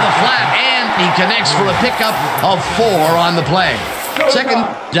bullet to the flat, and he connects for a pickup of 4 on the play. Second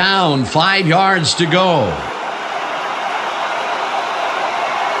down, 5 yards to go.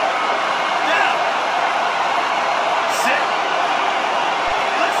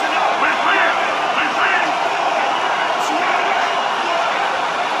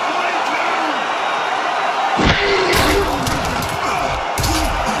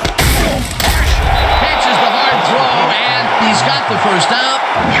 First down.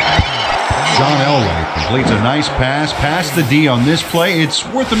 John Elway completes a nice pass past the D on this play. It's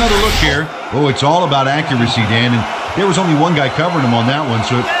worth another look here. Oh, it's all about accuracy, Dan, and there was only one guy covering him on that one,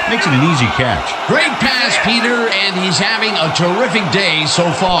 so it makes it an easy catch. Great pass, Peter, and he's having a terrific day so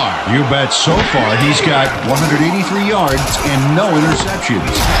far. You bet. So far, he's got 183 yards and no interceptions.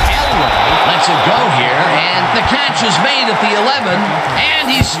 Elway lets it go here, and the catch is made at the 11, and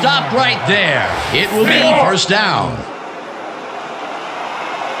he's stopped right there. It will be first down.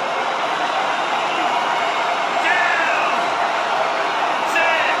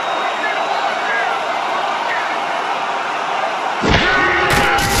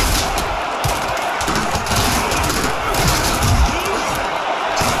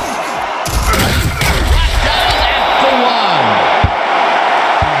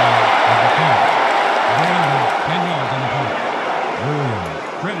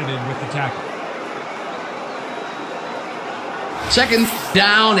 Second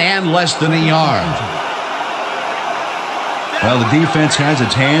down and less than a yard. Well, the defense has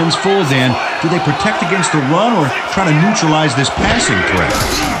its hands full, Dan. Do they protect against the run or try to neutralize this passing threat?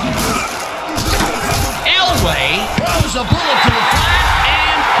 Elway throws a bullet to the flat,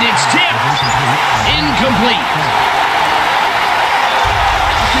 and it's tipped. Incomplete.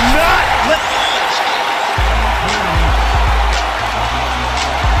 Do not let...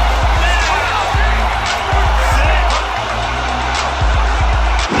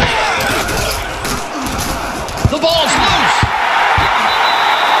 The ball's loose.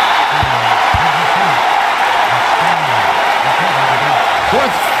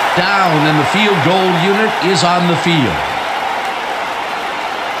 Fourth down, and the field goal unit is on the field.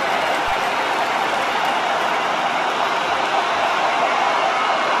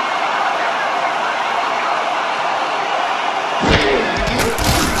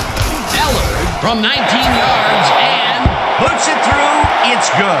 Eller from 19 yards and puts it through. It's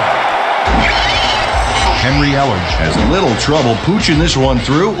good. Henry Eller has a little trouble pooching this one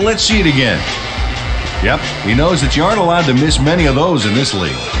through. Let's see it again. Yep, he knows that you aren't allowed to miss many of those in this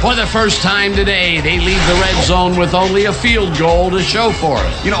league. For the first time today, they leave the red zone with only a field goal to show for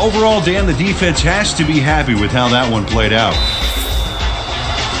it. You know, overall, Dan, the defense has to be happy with how that one played out.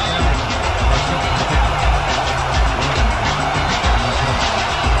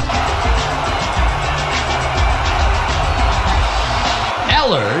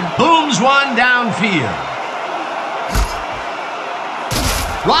 Booms one downfield.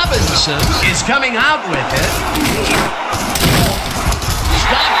 Robinson is coming out with it.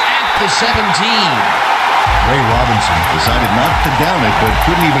 Stopped at the 17. Ray Robinson decided not to down it, but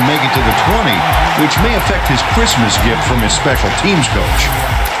couldn't even make it to the 20, which may affect his Christmas gift from his special teams coach.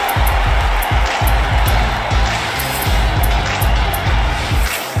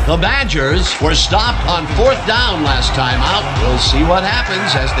 The Badgers were stopped on 4th down last time out. We'll see what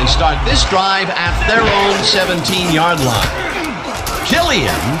happens as they start this drive at their own 17-yard line.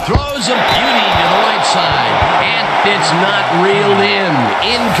 Killian throws a beauty to the right side, and it's not reeled in.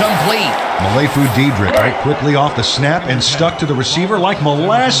 Incomplete. Malefu Diedrich right quickly off the snap and stuck to the receiver like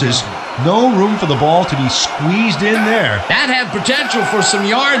molasses. No room for the ball to be squeezed in there. That had potential for some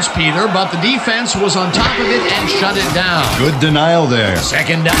yards, Peter, but the defense was on top of it and shut it down. Good denial there.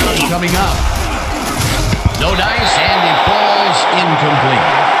 2nd down coming up. No dice, and it falls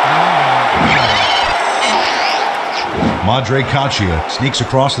incomplete. Madre Caccia sneaks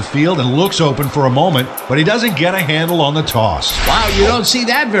across the field and looks open for a moment, but he doesn't get a handle on the toss. Wow, you don't see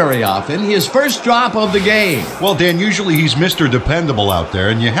that very often. His first drop of the game. Well, Dan, usually he's Mr. Dependable out there,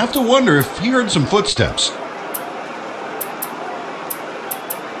 and you have to wonder if he heard some footsteps.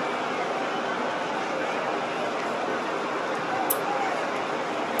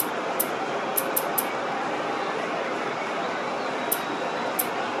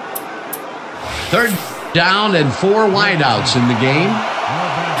 Third down and 4 wideouts in the game.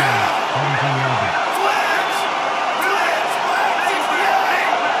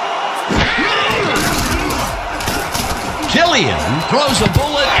 Killian throws a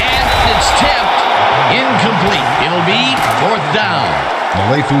bullet and it's tipped. Incomplete. It'll be 4th down.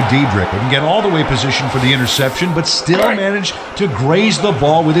 Malefu Diedrich didn't get all the way positioned for the interception, but still managed to graze the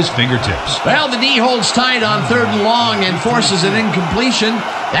ball with his fingertips. Well, the D holds tight on 3rd and long and forces an incompletion.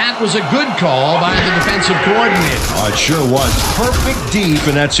 That was a good call by the defensive coordinator. It sure was. Perfect D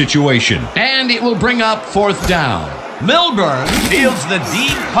for that situation. And it will bring up 4th down. Milburn fields the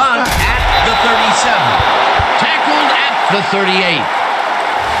deep punt at the 37. Tackled at the 38.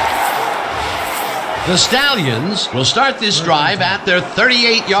 The Stallions will start this drive at their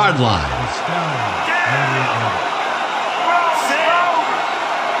 38-yard line.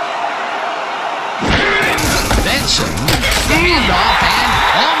 Benson, handoff, and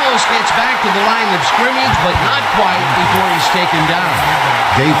almost gets back to the line of scrimmage, but not quite before he's taken down.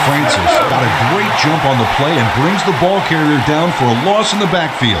 Dave Francis got a great jump on the play and brings the ball carrier down for a loss in the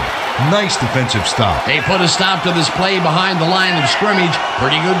backfield. Nice defensive stop. They put a stop to this play behind the line of scrimmage.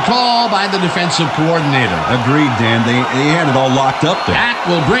 Pretty good call by the defensive coordinator. Agreed, Dan. They had it all locked up there. That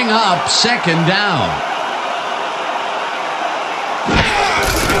will bring up 2nd down.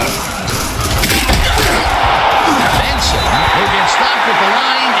 Benson will get stopped at the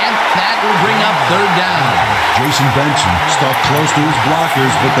line, and that will bring up 3rd down. Jason Benson stuck close to his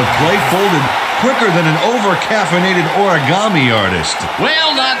blockers, but the play folded quicker than an over-caffeinated origami artist.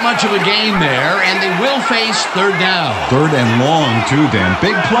 Well, not much of a game there, and they will face 3rd down. 3rd and long, too, Dan.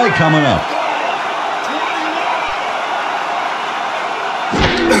 Big play coming up.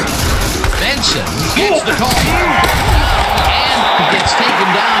 Benson gets the call. And gets taken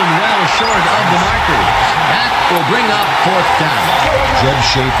down well short of the markers. That will bring up 4th down. Jed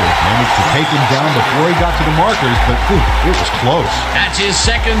Schaefer managed to take him down before he got to the markers, but it was close. That's his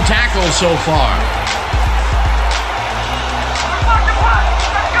 2nd tackle so far.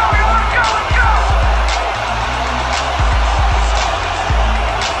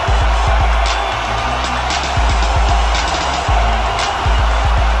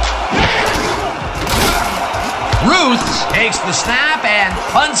 Ruth takes the snap and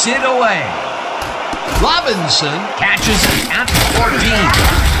punts it away. Robinson catches it at the 14.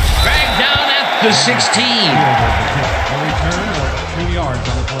 Dragged down at the 16. A return or 3 yards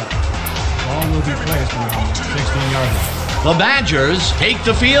on the play. Ball will be placed on the 16-yard line. The Badgers take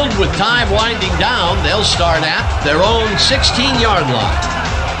the field with time winding down. They'll start at their own 16-yard line.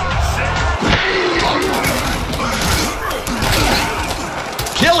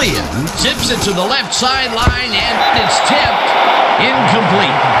 Killian zips it to the left sideline, and it's tipped.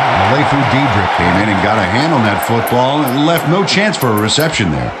 Incomplete. Malefu Diedrich came in and got a hand on that football and left no chance for a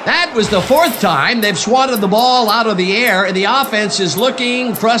reception there. That was the fourth time they've swatted the ball out of the air, and the offense is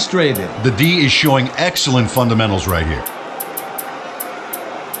looking frustrated. The D is showing excellent fundamentals right here.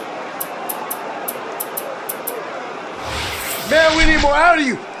 Man, we need more out of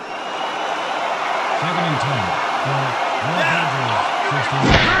you. 2nd and 10 for the Badgers.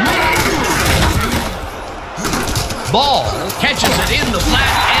 Ball catches it in the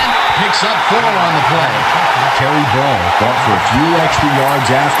flat and picks up 4 on the play. Terry Ball fought for a few extra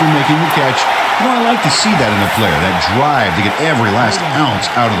yards after making the catch. You know, I like to see that in a player, that drive to get every last ounce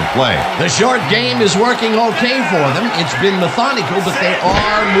out of the play. The short game is working okay for them. It's been methodical, but they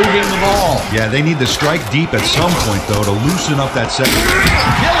are moving the ball. Yeah, they need to strike deep at some point, though, to loosen up that second.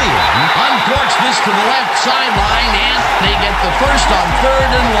 Killian uncorks this to the left sideline, and they get the first on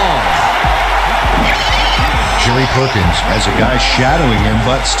 3rd and long. Jerry Perkins has a guy shadowing him,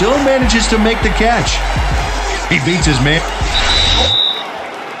 but still manages to make the catch. He beats his man.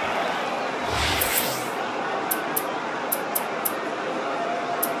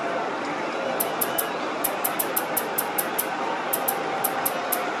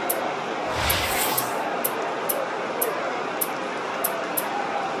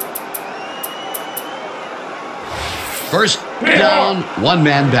 First down, 1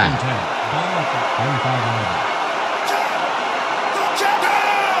 man back.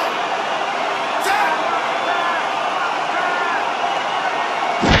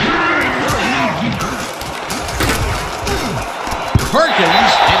 Perkins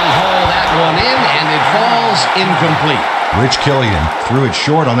didn't hold that one in, and it falls incomplete. Rich Killian threw it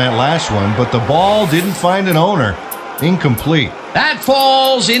short on that last one, but the ball didn't find an owner. Incomplete. That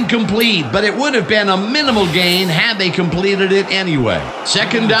falls incomplete, but it would have been a minimal gain had they completed it anyway.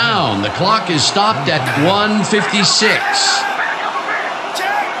 2nd down. The clock is stopped at 1:56.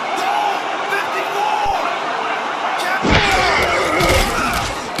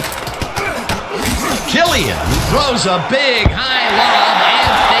 Killian throws a big high lob,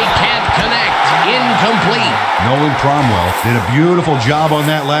 and they can't connect. Incomplete. Nolan Cromwell did a beautiful job on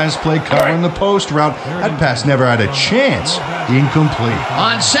that last play covering the post route. That pass never had a chance. Incomplete.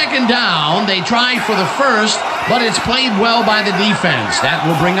 On 2nd down, they tried for the first, but it's played well by the defense. That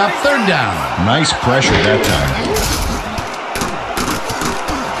will bring up 3rd down. Nice pressure that time.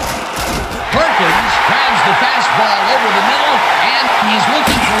 Perkins grabs the fastball over the middle, and he's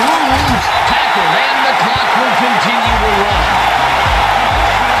looking for room. Tackled, and the clock will continue to run.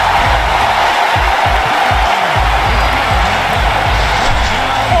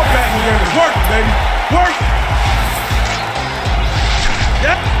 Work, baby. Work.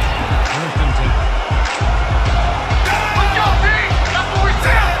 Yep.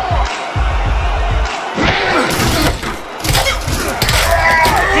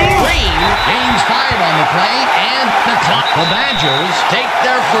 Green gains 5 on the play, and the clock. The Badgers take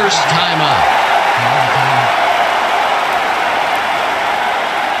their first time out.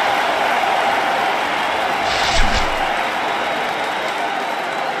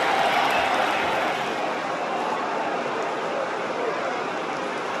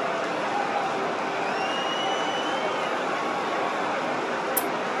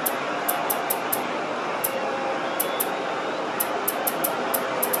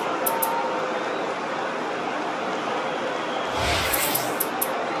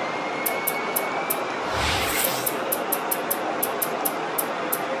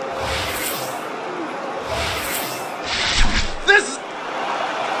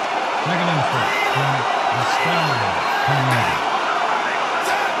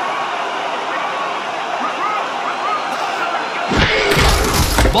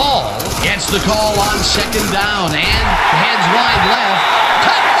 Ball gets the call on 2nd down and heads wide left.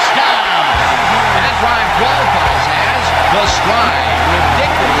 Touchdown! That drive qualifies as the stride.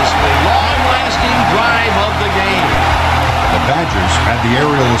 Ridiculously long-lasting drive of the game. The Badgers had the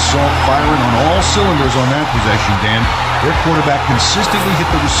aerial assault firing on all cylinders on that possession, Dan. Their quarterback consistently hit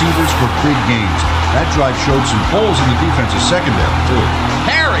the receivers for big gains. That drive showed some holes in the defensive secondary, too.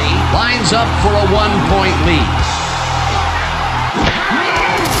 Perry lines up for a 1-point lead.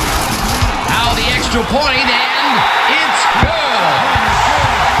 Now the extra point, and it's good.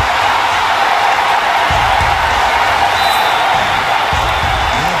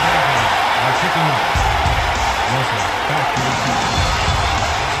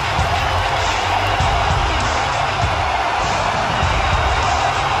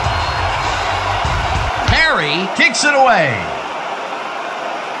 Perry kicks it away.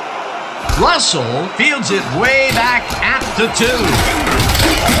 Russell fields it way back at the 2.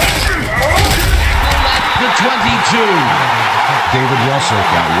 At the 2. David Russell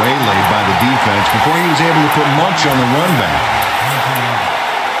got waylaid by the defense before he was able to put much on the run back.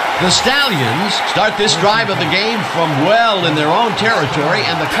 The Stallions start this drive of the game from well in their own territory,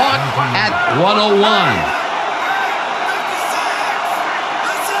 and the clock at 1:01.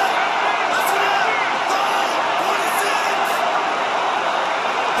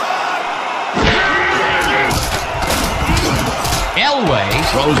 Elway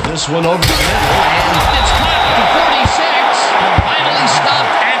throws this one over the middle, and it's caught at the 46, and finally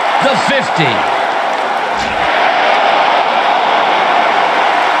stopped at the 50.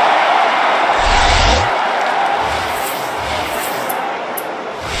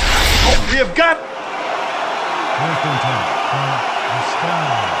 We have got... First and 10 from the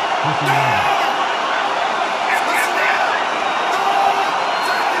Sky, 51.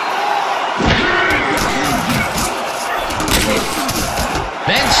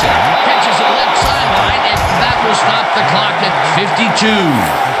 Benson catches a left sideline, and that will stop the clock at 52.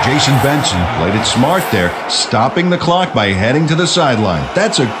 Jason Benson played it smart there, stopping the clock by heading to the sideline.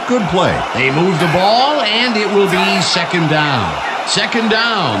 That's a good play. They move the ball, and it will be second down. Second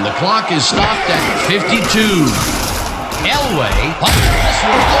down. The clock is stopped at 52. Elway punches this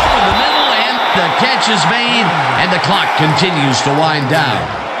one over the middle, and the catch is made, and the clock continues to wind down.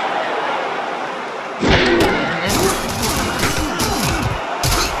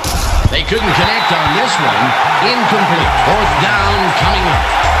 They couldn't connect on this one. Incomplete. Fourth down coming up.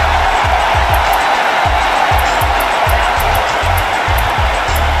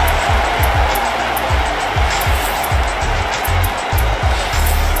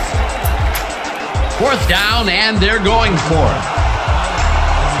 Fourth down, and they're going for it.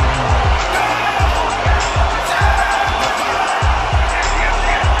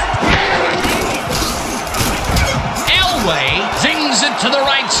 Elway zings it to the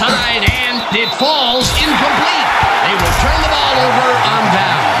right side, and it falls incomplete. They will turn the ball over on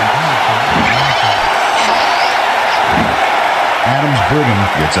down. Adams Brigham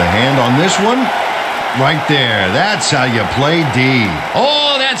gets a hand on this one. Right there. That's how you play D.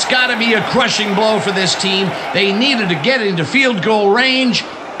 Oh, that's got to be a crushing blow for this team. They needed to get into field goal range,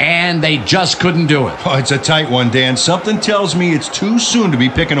 and they just couldn't do it. Oh, it's a tight one, Dan. Something tells me it's too soon to be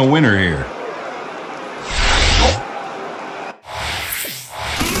picking a winner here.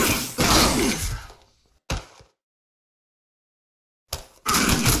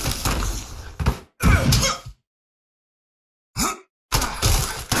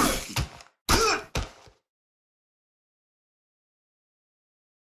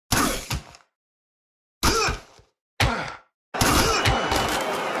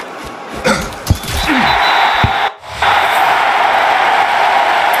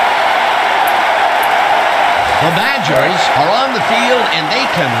 The Badgers are on the field, and they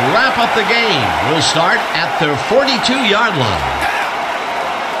can wrap up the game. We'll start at their 42-yard line.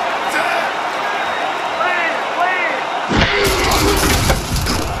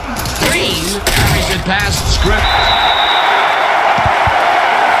 Green carries it past script.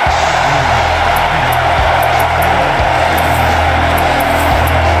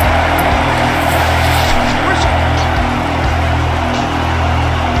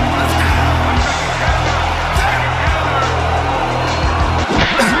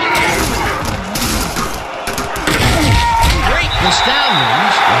 The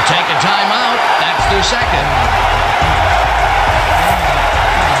Stallions will take a timeout. That's their second.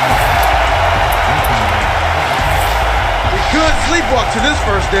 We could sleepwalk to this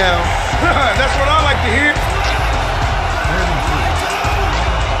first down. That's what I like to hear.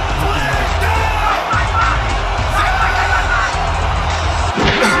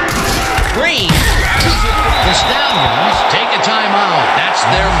 Green. The Stallions take a timeout. That's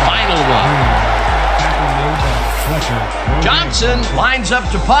their final one. Johnson lines up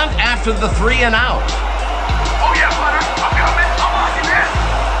to punt after the 3 and out. Oh, yeah, Hunter. I'm coming. I'm watching this.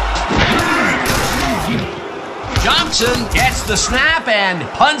 Johnson gets the snap and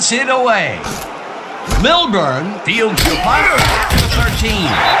punts it away. Milburn fields the punt at the 13.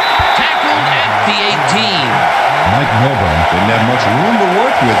 Tackled at the 18. Mike Milburn didn't have much room to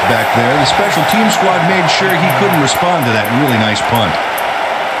work with back there. The special team squad made sure he couldn't respond to that really nice punt.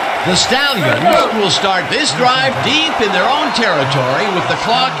 The Stallions will start this drive deep in their own territory with the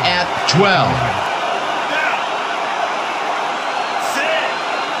clock at 12.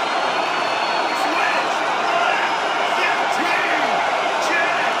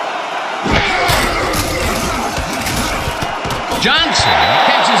 Johnson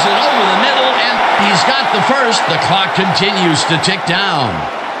catches it over the middle, and he's got the first. The clock continues to tick down.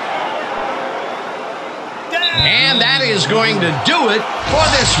 And And that is going to do it for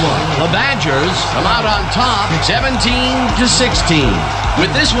this one. The Badgers come out on top 17-16. With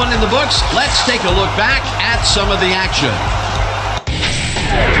this one in the books, let's take a look back at some of the action.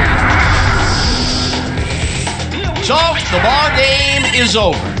 So, the ball game is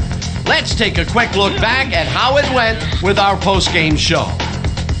over. Let's take a quick look back at how it went with our post-game show.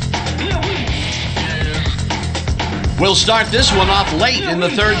 We'll start this one off late in the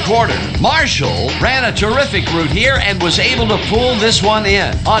third quarter. Marshall ran a terrific route here and was able to pull this one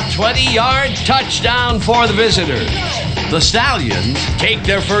in. A 20-yard touchdown for the visitors. The Stallions take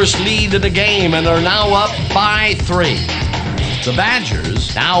their first lead in the game and are now up by 3. The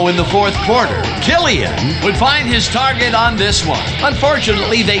Badgers, now in the fourth quarter, Killian would find his target on this one.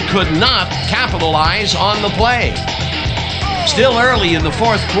 Unfortunately, they could not capitalize on the play. Still early in the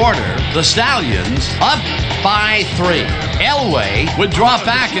fourth quarter, the Stallions up by 3. Elway would drop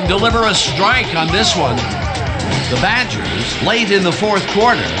back and deliver a strike on this one. The Badgers, late in the fourth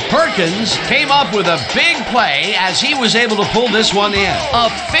quarter, Perkins came up with a big play as he was able to pull this one in. A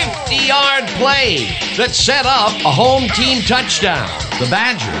 50-yard play that set up a home team touchdown. The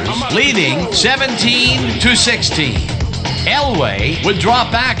Badgers leading 17-16. Elway would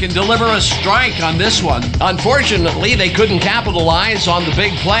drop back and deliver a strike on this one. Unfortunately, they couldn't capitalize on the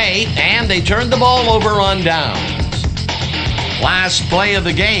big play, and they turned the ball over on downs. Last play of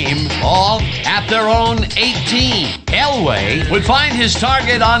the game, all at their own 18. Elway would find his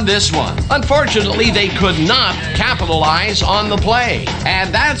target on this one. Unfortunately, they could not capitalize on the play.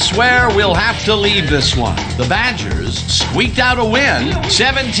 And that's where we'll have to leave this one. The Badgers squeaked out a win,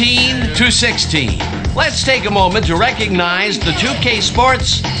 17-16. Let's take a moment to recognize the 2K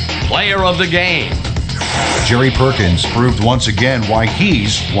Sports Player of the Game. Jerry Perkins proved once again why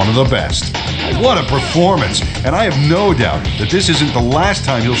he's one of the best. What a performance! And I have no doubt that this isn't the last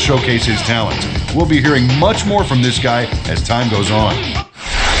time he'll showcase his talents. We'll be hearing much more from this guy as time goes on.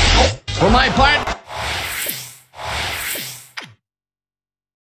 For my part,